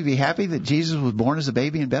celebrate? Shouldn't we be happy that Jesus was born as a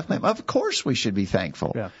baby in Bethlehem? Of course we should be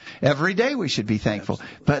thankful. Yeah. Every day we should be thankful.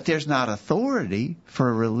 Absolutely. But there's not authority for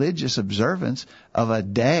a religious observance of a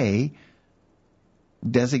day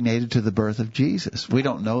designated to the birth of Jesus. We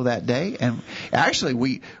don't know that day, and actually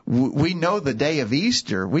we know the day of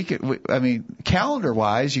Easter.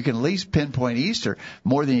 Calendar-wise, you can at least pinpoint Easter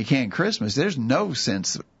more than you can Christmas. There's no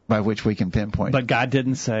sense by which we can pinpoint. But God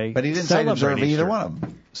didn't say. But He didn't say to observe either one of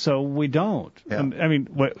them. So we don't. Yeah. I mean,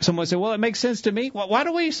 someone say, well, it makes sense to me. Well, why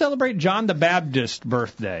do we celebrate John the Baptist's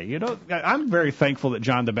birthday? I'm very thankful that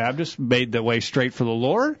John the Baptist made the way straight for the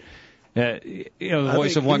Lord. The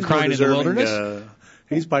voice of one crying in the wilderness.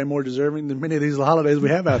 He's probably more deserving than many of these holidays we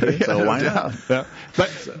have out there. So why not? Yeah.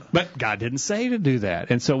 But God didn't say to do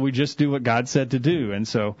that, and so we just do what God said to do. And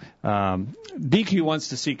so DQ wants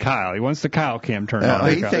to see Kyle. He wants the Kyle cam turned on.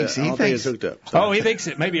 He thinks it's hooked up. So. He thinks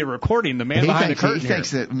it may be a recording. The man behind the curtain. He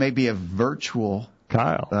thinks it may be a virtual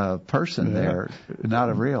Kyle person there, not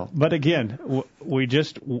a real. But again,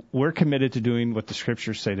 we're committed to doing what the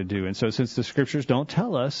Scriptures say to do. And so since the Scriptures don't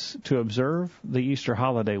tell us to observe the Easter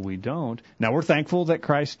holiday, we don't. Now, we're thankful that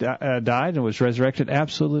Christ died and was resurrected,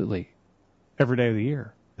 absolutely, every day of the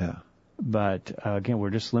year. Yeah. But, again,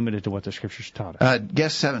 we're just limited to what the Scriptures taught us.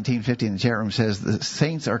 Guest 1750 in the chat room says, the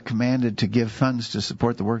saints are commanded to give funds to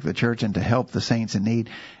support the work of the church and to help the saints in need.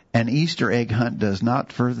 An Easter egg hunt does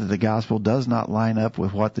not further the gospel, does not line up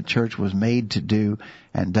with what the church was made to do,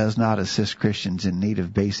 and does not assist Christians in need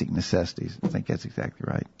of basic necessities. I think that's exactly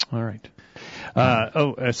right. All right.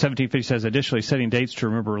 1750 says, additionally, setting dates to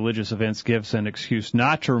remember religious events gives an excuse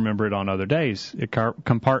not to remember it on other days. It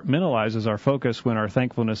compartmentalizes our focus when our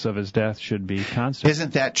thankfulness of his death should be constant.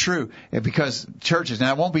 Isn't that true? Because churches,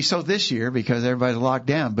 now it won't be so this year because everybody's locked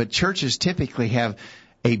down, but churches typically have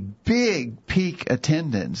a big peak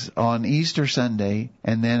attendance on Easter Sunday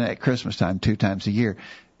and then at Christmas time 2 times a year.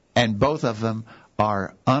 And both of them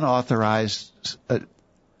are unauthorized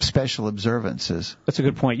special observances. That's a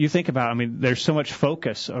good point. You think about, there's so much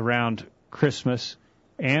focus around Christmas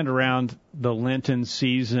and around the Lenten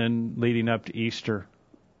season leading up to Easter.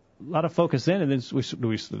 A lot of focus then, and then do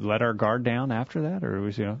we let our guard down after that? Or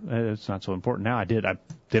it's not so important now. I did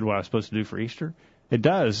what I was supposed to do for Easter. It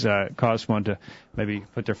does cause one to maybe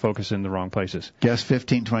put their focus in the wrong places. Guest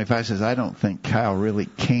 1525 says, I don't think Kyle really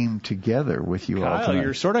came together with you all tonight. Kyle,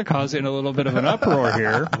 you're sort of causing a little bit of an uproar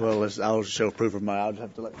here. Well, I'll show proof of I'll just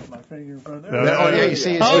have to let my finger in front of there. You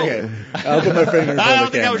see. Okay. I'll put my finger in front of the I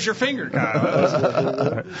don't think that was your finger,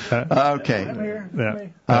 Kyle. Okay. I'm here. Yeah.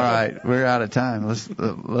 All right, we're out of time.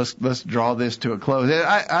 Let's draw this to a close.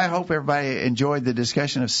 I hope everybody enjoyed the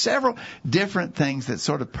discussion of several different things that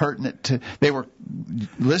sort of pertinent to. They were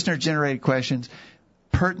listener-generated questions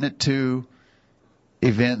pertinent to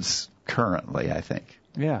events currently, I think.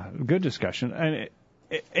 Yeah, good discussion. And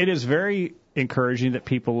it is very encouraging that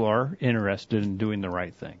people are interested in doing the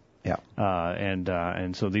right thing. Yeah.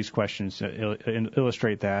 And so these questions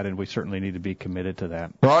illustrate that, and we certainly need to be committed to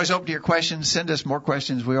that. We're always open to your questions. Send us more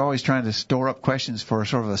questions. We're always trying to store up questions for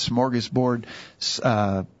sort of a smorgasbord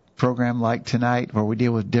program like tonight, where we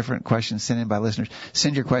deal with different questions sent in by listeners.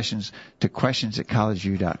 Send your questions to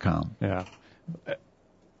questions@collegeview.com. Yeah.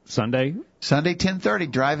 Sunday? Sunday,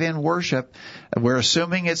 10:30, drive-in worship. We're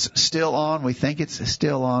assuming it's still on. We think it's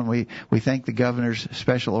still on. We think the governor's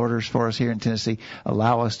special orders for us here in Tennessee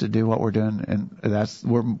allow us to do what we're doing, and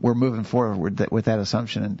we're moving forward with that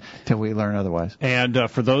assumption until we learn otherwise. And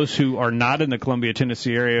for those who are not in the Columbia,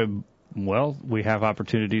 Tennessee area, well, we have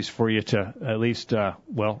opportunities for you to at least,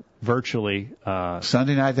 virtually.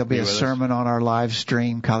 Sunday night there'll be a sermon on our live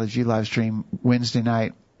stream, College View live stream. Wednesday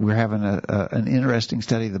night we're having an interesting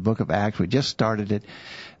study of the Book of Acts. We just started it,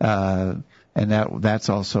 and that's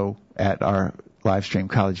also at our live stream,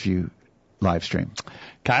 College View live stream.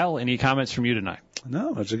 Kyle, any comments from you tonight?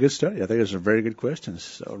 No, it's a good study. I think those are very good questions.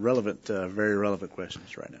 So relevant, very relevant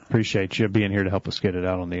questions right now. Appreciate you being here to help us get it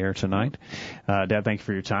out on the air tonight. Dad, thank you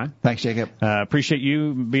for your time. Thanks, Jacob. Appreciate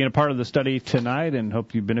you being a part of the study tonight, and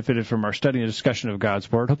hope you benefited from our study and discussion of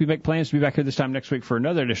God's Word. Hope you make plans to be back here this time next week for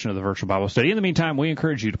another edition of the Virtual Bible Study. In the meantime, we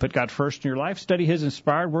encourage you to put God first in your life, study His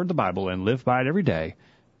inspired Word, the Bible, and live by it every day.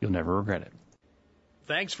 You'll never regret it.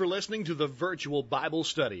 Thanks for listening to the Virtual Bible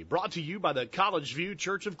Study, brought to you by the College View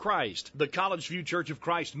Church of Christ. The College View Church of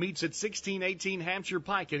Christ meets at 1618 Hampshire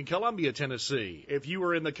Pike in Columbia, Tennessee. If you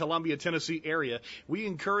are in the Columbia, Tennessee area, we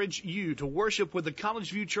encourage you to worship with the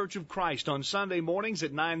College View Church of Christ on Sunday mornings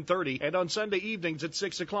at 9:30 and on Sunday evenings at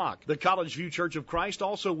 6 o'clock. The College View Church of Christ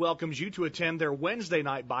also welcomes you to attend their Wednesday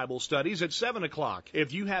night Bible studies at 7 o'clock.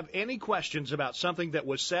 If you have any questions about something that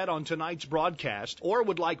was said on tonight's broadcast or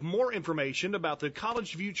would like more information about the College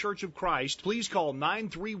View Church of Christ, please call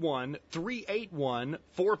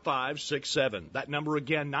 931-381-4567. That number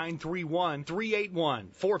again,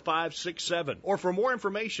 931-381-4567. Or for more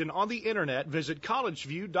information on the internet, visit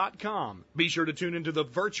collegeview.com. Be sure to tune into the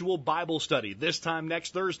Virtual Bible Study this time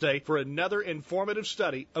next Thursday for another informative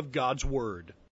study of God's Word.